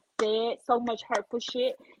much was said, so much hurtful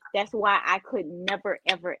shit. That's why I could never,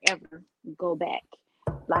 ever, ever go back.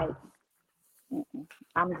 Like,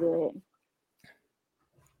 I'm good.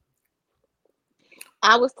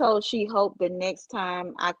 I was told she hoped the next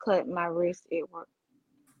time I cut my wrist, it worked.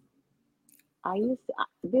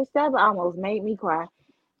 This stuff almost made me cry.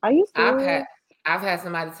 Are you serious? I've had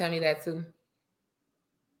somebody tell me that too.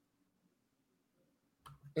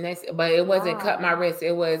 But it wasn't cut my wrist.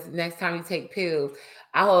 It was next time you take pills.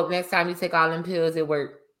 I hope next time you take all them pills, it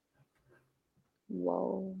worked.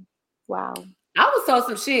 Whoa. Wow. I was told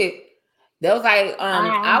some shit. That was like,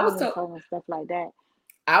 I was told stuff like that.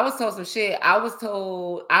 I was told some shit.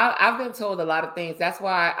 I've been told a lot of things. That's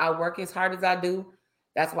why I work as hard as I do.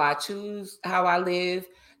 That's why I choose how I live.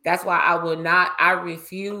 That's why I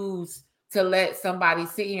refuse to let somebody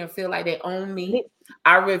sit here and feel like they own me.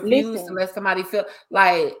 I refuse to let somebody feel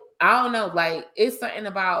like, I don't know, like it's something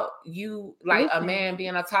about you, like a man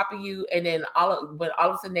being on top of you, and then all of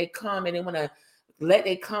a sudden they come and they want to let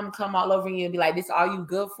they come all over you and be like, this all you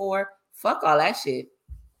good for? Fuck all that shit.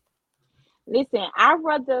 Listen, I'd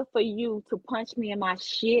rather for you to punch me in my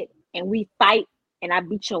shit and we fight and I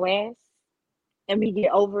beat your ass and we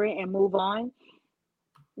get over it and move on,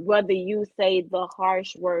 whether you say the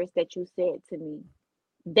harsh words that you said to me.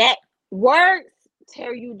 That words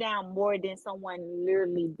tear you down more than someone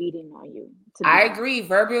literally beating on you. I agree.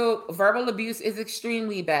 Verbal abuse is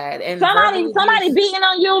extremely bad. And somebody beating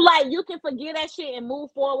on you, like you can forget that shit and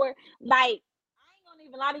move forward. Like,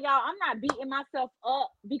 a lot of y'all, I'm not beating myself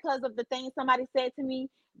up because of the things somebody said to me,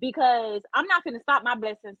 because I'm not going to stop my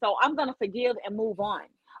blessing. So I'm going to forgive and move on.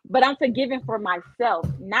 But I'm forgiving for myself,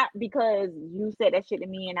 not because you said that shit to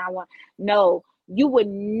me and no, you would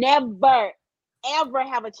never, ever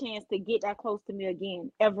have a chance to get that close to me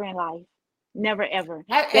again, ever in life. Never, ever.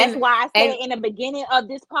 That's why I said in the beginning of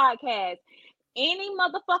this podcast, any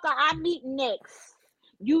motherfucker I meet next,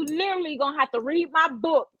 you literally gonna have to read my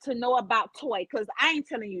book to know about Toy, because I ain't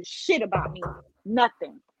telling you shit about me.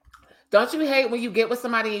 Nothing. Don't you hate when you get with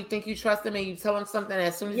somebody and you think you trust them and you tell them something, and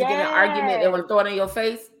as soon as you get in an argument, they want to throw it in your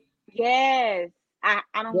face? Yes. I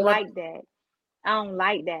don't They want- like that. I don't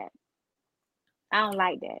like that. I don't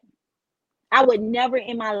like that. I would never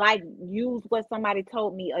in my life use what somebody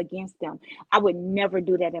told me against them. I would never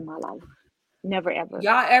do that in my life. Never ever.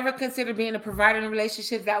 Y'all ever consider being a provider in a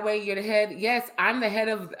relationship? That way you're the head. Yes, I'm the head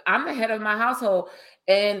of my household.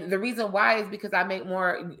 And the reason why is because I make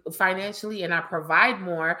more financially and I provide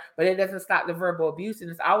more, but it doesn't stop the verbal abuse.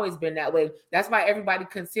 And it's always been that way. That's why everybody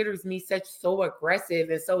considers me so aggressive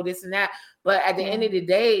and so this and that. But at the end of the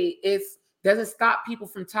day, it's doesn't stop people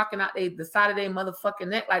from talking out the side of their motherfucking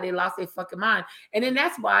neck like they lost their fucking mind. And then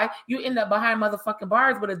that's why you end up behind motherfucking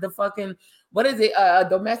bars with the fucking, what is it, a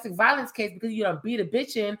domestic violence case, because you done beat a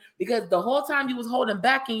bitch in because the whole time you was holding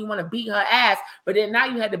back and you want to beat her ass, but then now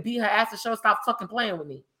you had to beat her ass to show stop fucking playing with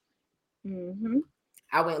me.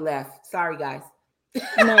 I went left. Sorry, guys.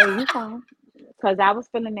 No, you fine. Because I was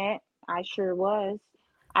feeling that. I sure was.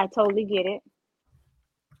 I totally get it.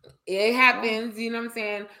 It happens, you know what I'm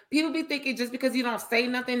saying? People be thinking just because you don't say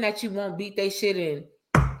nothing that you won't beat they shit in.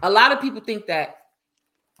 A lot of people think that.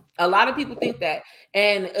 A lot of people think that.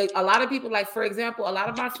 And a lot of people, like, for example, a lot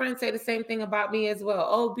of my friends say the same thing about me as well.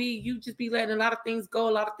 Oh, B, you just be letting a lot of things go,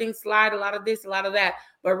 a lot of things slide, a lot of this, a lot of that.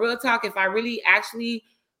 But real talk, if I really actually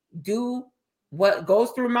do what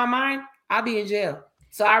goes through my mind, I'll be in jail.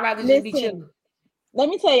 So I'd rather just be chilling. Let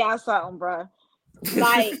me tell y'all something, bro.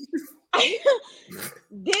 Like,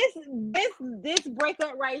 this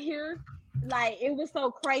breakup right here, like, it was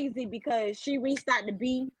so crazy because she reached out to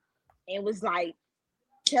B and was like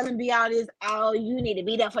telling B all this, oh, you need to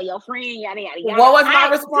be there for your friend, yada yada yada. What was my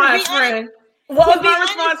response, friend? What was my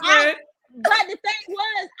response, friend? But the thing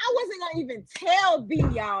was, I wasn't gonna even tell B,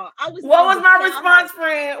 y'all. What was my response,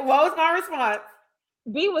 friend? What was my response?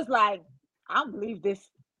 B was like, I don't believe this.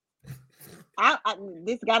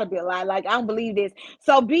 This gotta be a lie. Like, I don't believe this.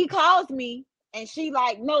 So B calls me and she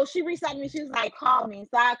like, no, she reached out to me. She was like, call me.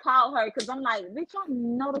 So I called her because I'm like, bitch, I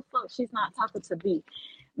know the fuck she's not talking to B.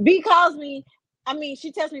 B calls me. I mean,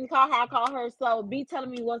 she tells me to call her. I call her. So B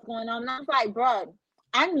telling me what's going on. And I was like, bro,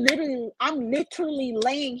 I'm literally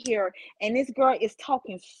laying here and this girl is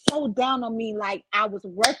talking so down on me like I was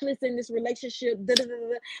worthless in this relationship.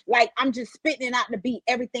 Like, I'm just spitting it out to beat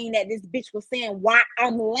everything that this bitch was saying while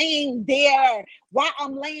I'm laying there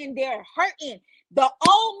hurting. The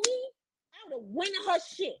old me, I would have went in her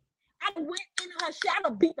shit. I went in her shit. I would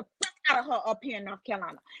have beat the fuck out of her up here in North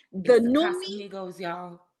Carolina. The new me,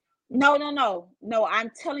 y'all. No.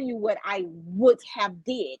 I'm telling you what I would have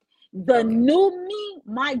did. The new me,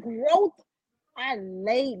 my growth, I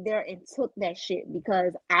laid there and took that shit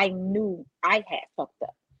because I knew I had fucked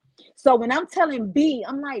up. So when I'm telling B,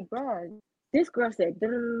 I'm like, bro, this girl said,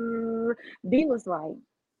 B was like,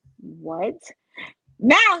 what?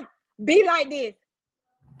 Now, B like this.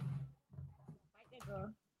 Fight that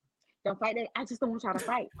girl. Don't fight that. I just don't want y'all to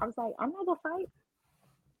fight. I was like, I'm not gonna fight.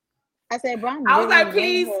 I said, bro, I was like,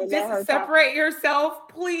 please just separate yourself,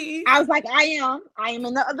 please. I was like, I am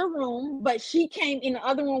in the other room, but she came in the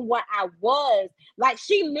other room where I was. Like,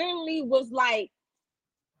 she literally was like,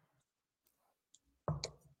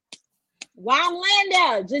 why I'm laying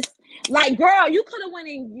there? Just like, girl, you could have went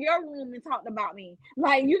in your room and talked about me.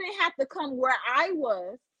 Like, you didn't have to come where I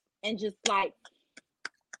was and just like,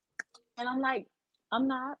 and I'm like, I'm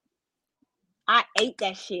not. I ate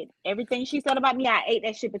that shit. Everything she said about me, I ate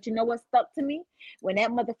that shit. But you know what stuck to me? When that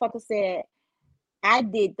motherfucker said, I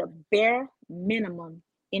did the bare minimum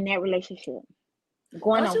in that relationship.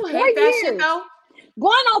 Going on 4 years. Shit, though?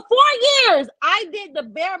 Going on 4 years. I did the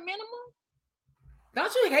bare minimum.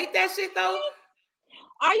 Don't you hate that shit though?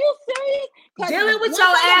 Are you serious? Dealing with your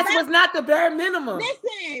ass was not the bare minimum.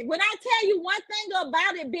 Listen, when I tell you one thing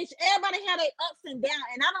about it, bitch, everybody had their ups and downs.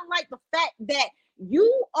 And I don't like the fact that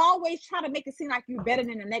you always try to make it seem like you're better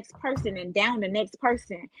than the next person and down the next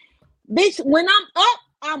person. Bitch, when I'm up,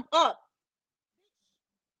 I'm up.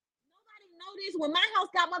 Nobody know this. When my house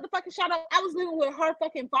got motherfucking shot up, I was living with her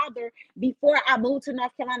fucking father before I moved to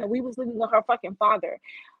North Carolina. We was living with her fucking father.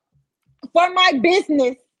 For my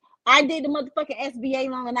business, I did the motherfucking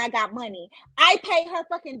SBA loan and I got money. I paid her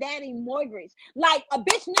fucking daddy mortgage. Like, a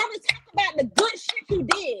bitch never talk about the good shit you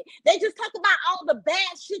did. They just talk about all the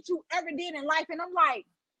bad shit you ever did in life. And I'm like,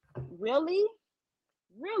 really?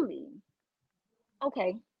 Really?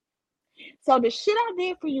 Okay. So the shit I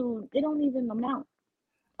did for you, it don't even amount.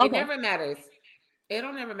 Okay. It never matters. It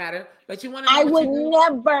don't ever matter. But you want to know I would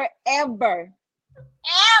never, ever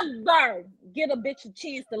get a bitch a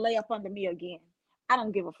chance to lay up under me again. I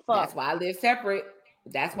don't give a fuck. That's why I live separate.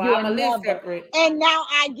 That's why I'm gonna live separate. And now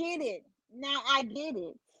I get it.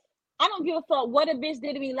 I don't give a fuck what a bitch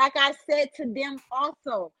did to me. Like I said to them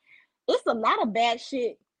also, it's a lot of bad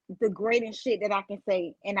shit degrading shit that I can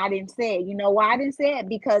say, and I didn't say it. You know why I didn't say it?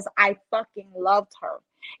 Because I fucking loved her.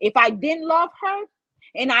 If I didn't love her,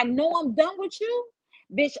 and I know I'm done with you,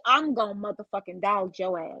 bitch, I'm gonna motherfucking dog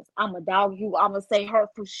your ass. I'm a dog you. I'm gonna say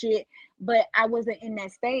hurtful shit. But I wasn't in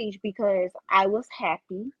that stage because I was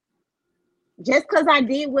happy. Just because I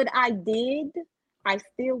did what I did, I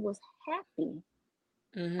still was happy.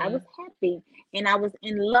 I was happy, and I was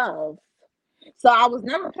in love. So I was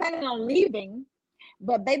never planning on leaving.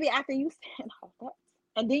 But baby, after you said all that,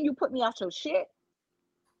 and then you put me out your shit,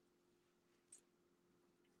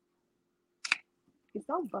 it's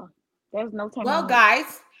over. There's no turning Well, back.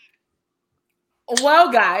 guys. It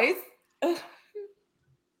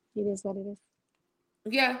is what it is.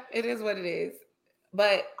 Yeah, it is what it is.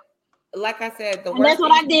 But like I said, And that's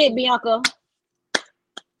what I did, Bianca.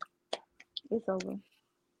 It's over.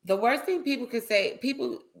 The worst thing people could say,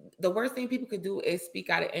 the worst thing people could do is speak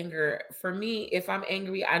out of anger. For me, if I'm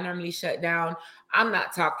angry, I normally shut down. I'm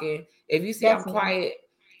not talking. If you see I'm quiet,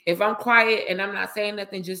 if I'm quiet and I'm not saying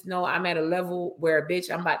nothing, just know I'm at a level where,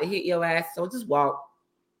 bitch, I'm about to hit your ass. So just walk.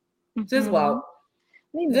 Just walk.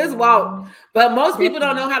 Just walk. But most people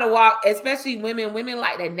don't know how to walk, especially women. Women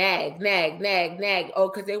like to nag. Oh,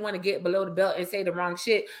 because they want to get below the belt and say the wrong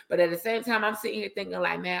shit. But at the same time, I'm sitting here thinking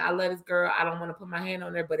like, man, I love this girl. I don't want to put my hand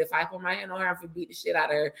on her. But if I put my hand on her, I'm going to beat the shit out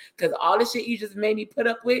of her. Because all the shit you just made me put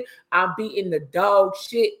up with, I'm beating the dog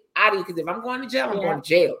shit out of you. Because if I'm going to jail, I'm going to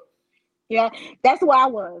jail. Yeah, that's where I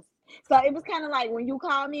was. So it was kind of like when you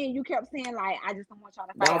called me and you kept saying like, I just don't want y'all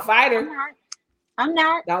to fight. Don't fight her. I'm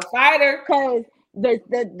not. Don't fight her. Because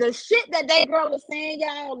the shit that girl was saying,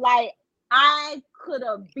 y'all, like, I could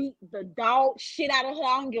have beat the dog shit out of her.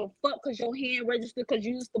 I don't give a fuck because your hand registered because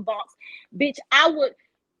you used the box. Bitch, I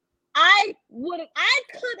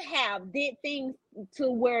could have did things to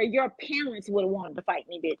where your parents would have wanted to fight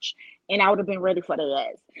me, bitch. And I would have been ready for their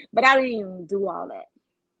ass. But I didn't even do all that.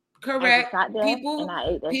 Correct. People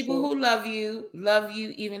who love you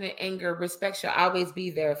even in anger. Respect shall always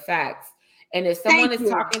be their facts. And if someone is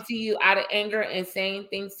talking to you out of anger and saying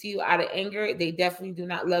things to you out of anger, they definitely do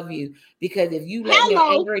not love you. Because if you let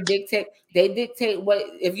your anger dictate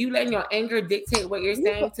if you let your anger dictate what you're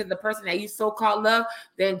saying to the person that you so-called love,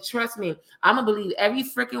 then trust me, I'm going to believe every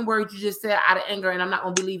freaking word you just said out of anger, and I'm not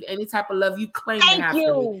going to believe any type of love you claim to have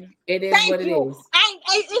for me. It is what it is.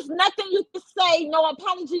 It's nothing you can say, no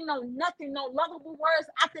apology, no nothing, no lovable words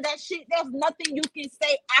after that shit. There's nothing you can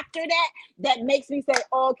say after that makes me say,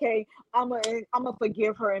 oh, okay, I'm gonna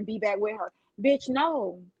forgive her and be back with her. Bitch,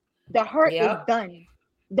 no. The hurt is done.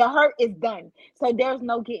 The hurt is done. So there's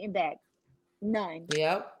no getting back. None.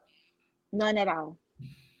 Yep. None at all.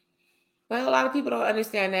 But a lot of people don't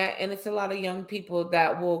understand that. And it's a lot of young people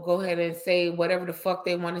that will go ahead and say whatever the fuck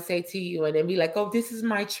they want to say to you and then be like, oh, this is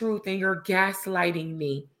my truth and you're gaslighting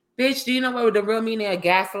me. Bitch, do you know what the real meaning of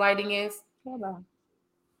gaslighting is?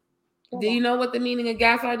 Do you know what the meaning of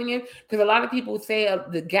gaslighting is? Because a lot of people say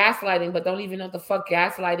the gaslighting, but don't even know what the fuck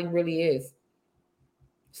gaslighting really is.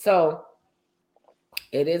 So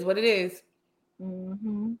it is what it is.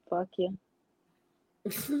 Fuck you.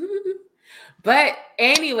 But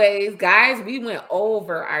anyways, guys, we went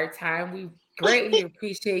over our time. We greatly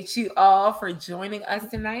appreciate you all for joining us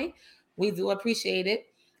tonight. We do appreciate it.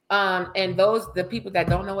 And the people that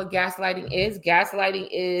don't know what gaslighting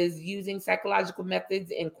is using psychological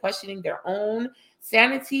methods and questioning their own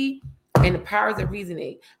sanity and the powers of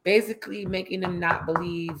reasoning, basically making them not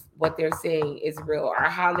believe what they're saying is real or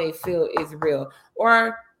how they feel is real,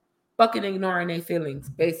 or fucking ignoring their feelings,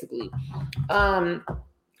 basically.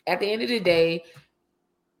 At the end of the day,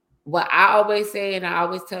 what I always say, and I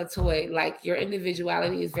always tell Toy, like, your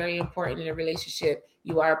individuality is very important in a relationship.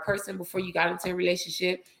 You are a person before you got into a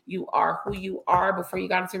relationship. You are who you are before you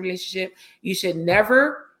got into a relationship. You should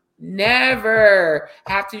never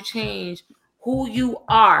have to change who you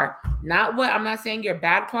are. Not what, I'm not saying your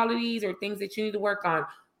bad qualities or things that you need to work on.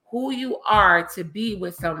 Who you are to be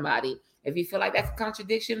with somebody. If you feel like that's a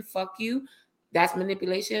contradiction, fuck you. That's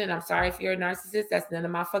manipulation, and I'm sorry if you're a narcissist. That's none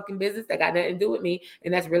of my fucking business. That got nothing to do with me,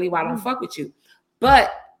 and that's really why I don't fuck with you.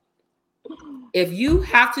 But if you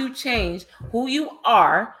have to change who you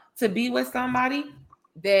are to be with somebody,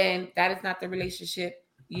 then that is not the relationship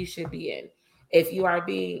you should be in. If you are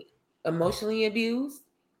being emotionally abused,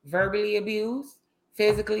 verbally abused,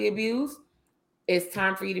 physically abused, it's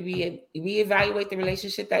time for you to reevaluate the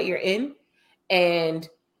relationship that you're in and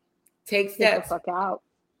take steps. Get the fuck out.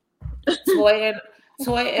 Toy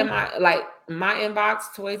and my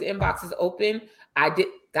inbox, Toy's inbox is open. I did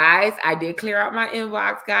clear out my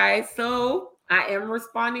inbox, guys. So I am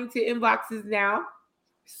responding to inboxes now.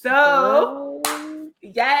 So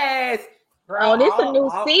yes, Oh, this a new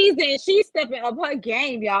season. She's stepping up her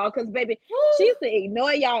game, y'all. Because baby, she used to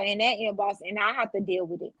ignore y'all in that inbox, and I have to deal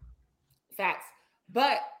with it. Facts.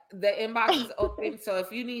 But the inbox is open. So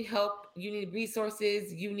if you need help, you need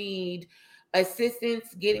resources, you need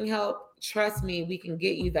assistance, getting help, trust me, we can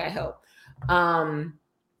get you that help.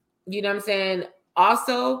 You know what I'm saying?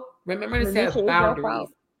 Also, remember to set boundaries.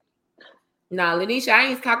 Nah, Lanisha, I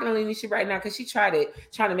ain't talking to Lanisha right now because she trying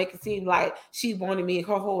to make it seem like she wanted me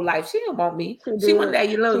her whole life. She didn't want me. She wanted that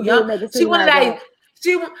little young. She wanted that.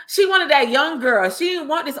 She wanted that young girl. She didn't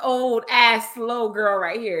want this old ass slow girl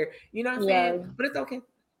right here. You know what I'm saying? But it's okay.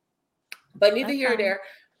 But neither here or there.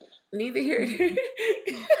 Neither here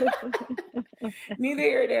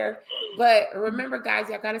or there. But remember, guys,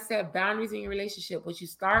 y'all gotta set boundaries in your relationship. What you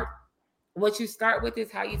start with is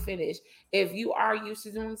how you finish. If you are used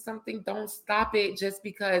to doing something, don't stop it just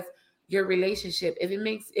because your relationship. If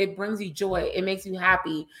it brings you joy, it makes you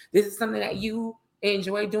happy. This is something that you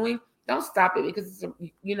enjoy doing. Don't stop it because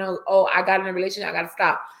I got in a relationship, I gotta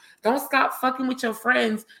stop. Don't stop fucking with your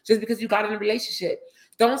friends just because you got in a relationship.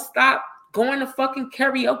 Don't stop going to fucking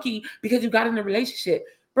karaoke because you got in a relationship.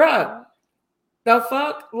 Bruh, the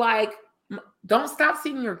fuck? Like, don't stop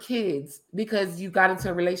seeing your kids because you got into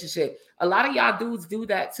a relationship. A lot of y'all dudes do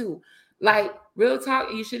that too. Like, real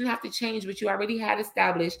talk, you shouldn't have to change what you already had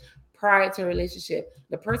established prior to a relationship.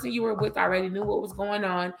 The person you were with already knew what was going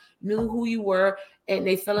on, knew who you were, and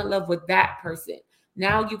they fell in love with that person.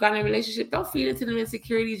 Now you got in a relationship, don't feed into them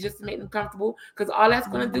insecurities just to make them comfortable, because all that's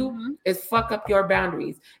going to do is fuck up your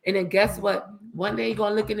boundaries. And then guess what? One day you're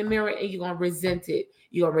going to look in the mirror and you're going to resent it.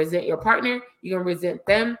 You're going to resent your partner. You're going to resent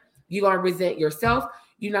them. You're going to resent yourself.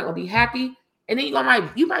 You're not going to be happy. And then you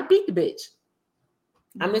might beat the bitch.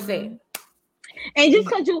 I'm just saying. And just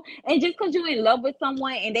cause you in love with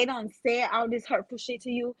someone and they don't say all this hurtful shit to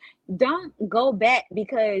you, don't go back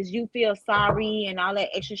because you feel sorry and all that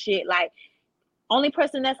extra shit. Like, only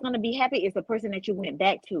person that's going to be happy is the person that you went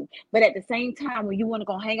back to. But at the same time, when you want to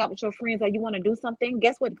go hang out with your friends or you want to do something,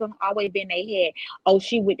 guess what's going to always be in their head? Oh,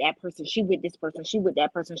 she with that person. She with this person. She with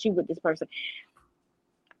that person. She with this person.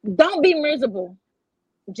 Don't be miserable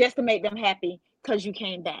just to make them happy because you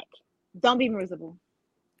came back. Don't be miserable.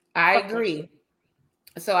 I agree.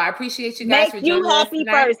 So I appreciate you guys for joining us tonight. Make you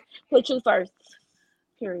happy first. Put you first.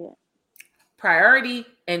 Period. Priority.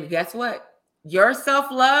 And guess what? Your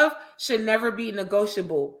self-love should never be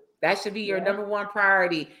negotiable. That should be your number one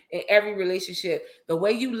priority in every relationship. The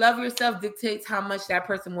way you love yourself dictates how much that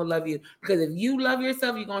person will love you. Because if you love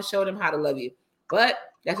yourself, you're going to show them how to love you. But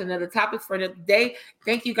that's another topic for another day.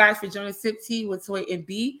 Thank you guys for joining Sip Tea with Toy and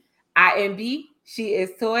B. I am B. She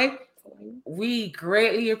is Toy. We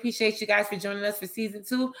greatly appreciate you guys for joining us for season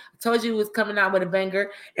 2. I told you it was coming out with a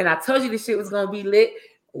banger. And I told you this shit was going to be lit.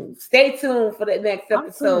 Stay tuned for the next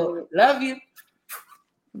episode. Love you.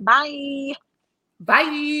 Bye.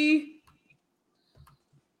 Bye.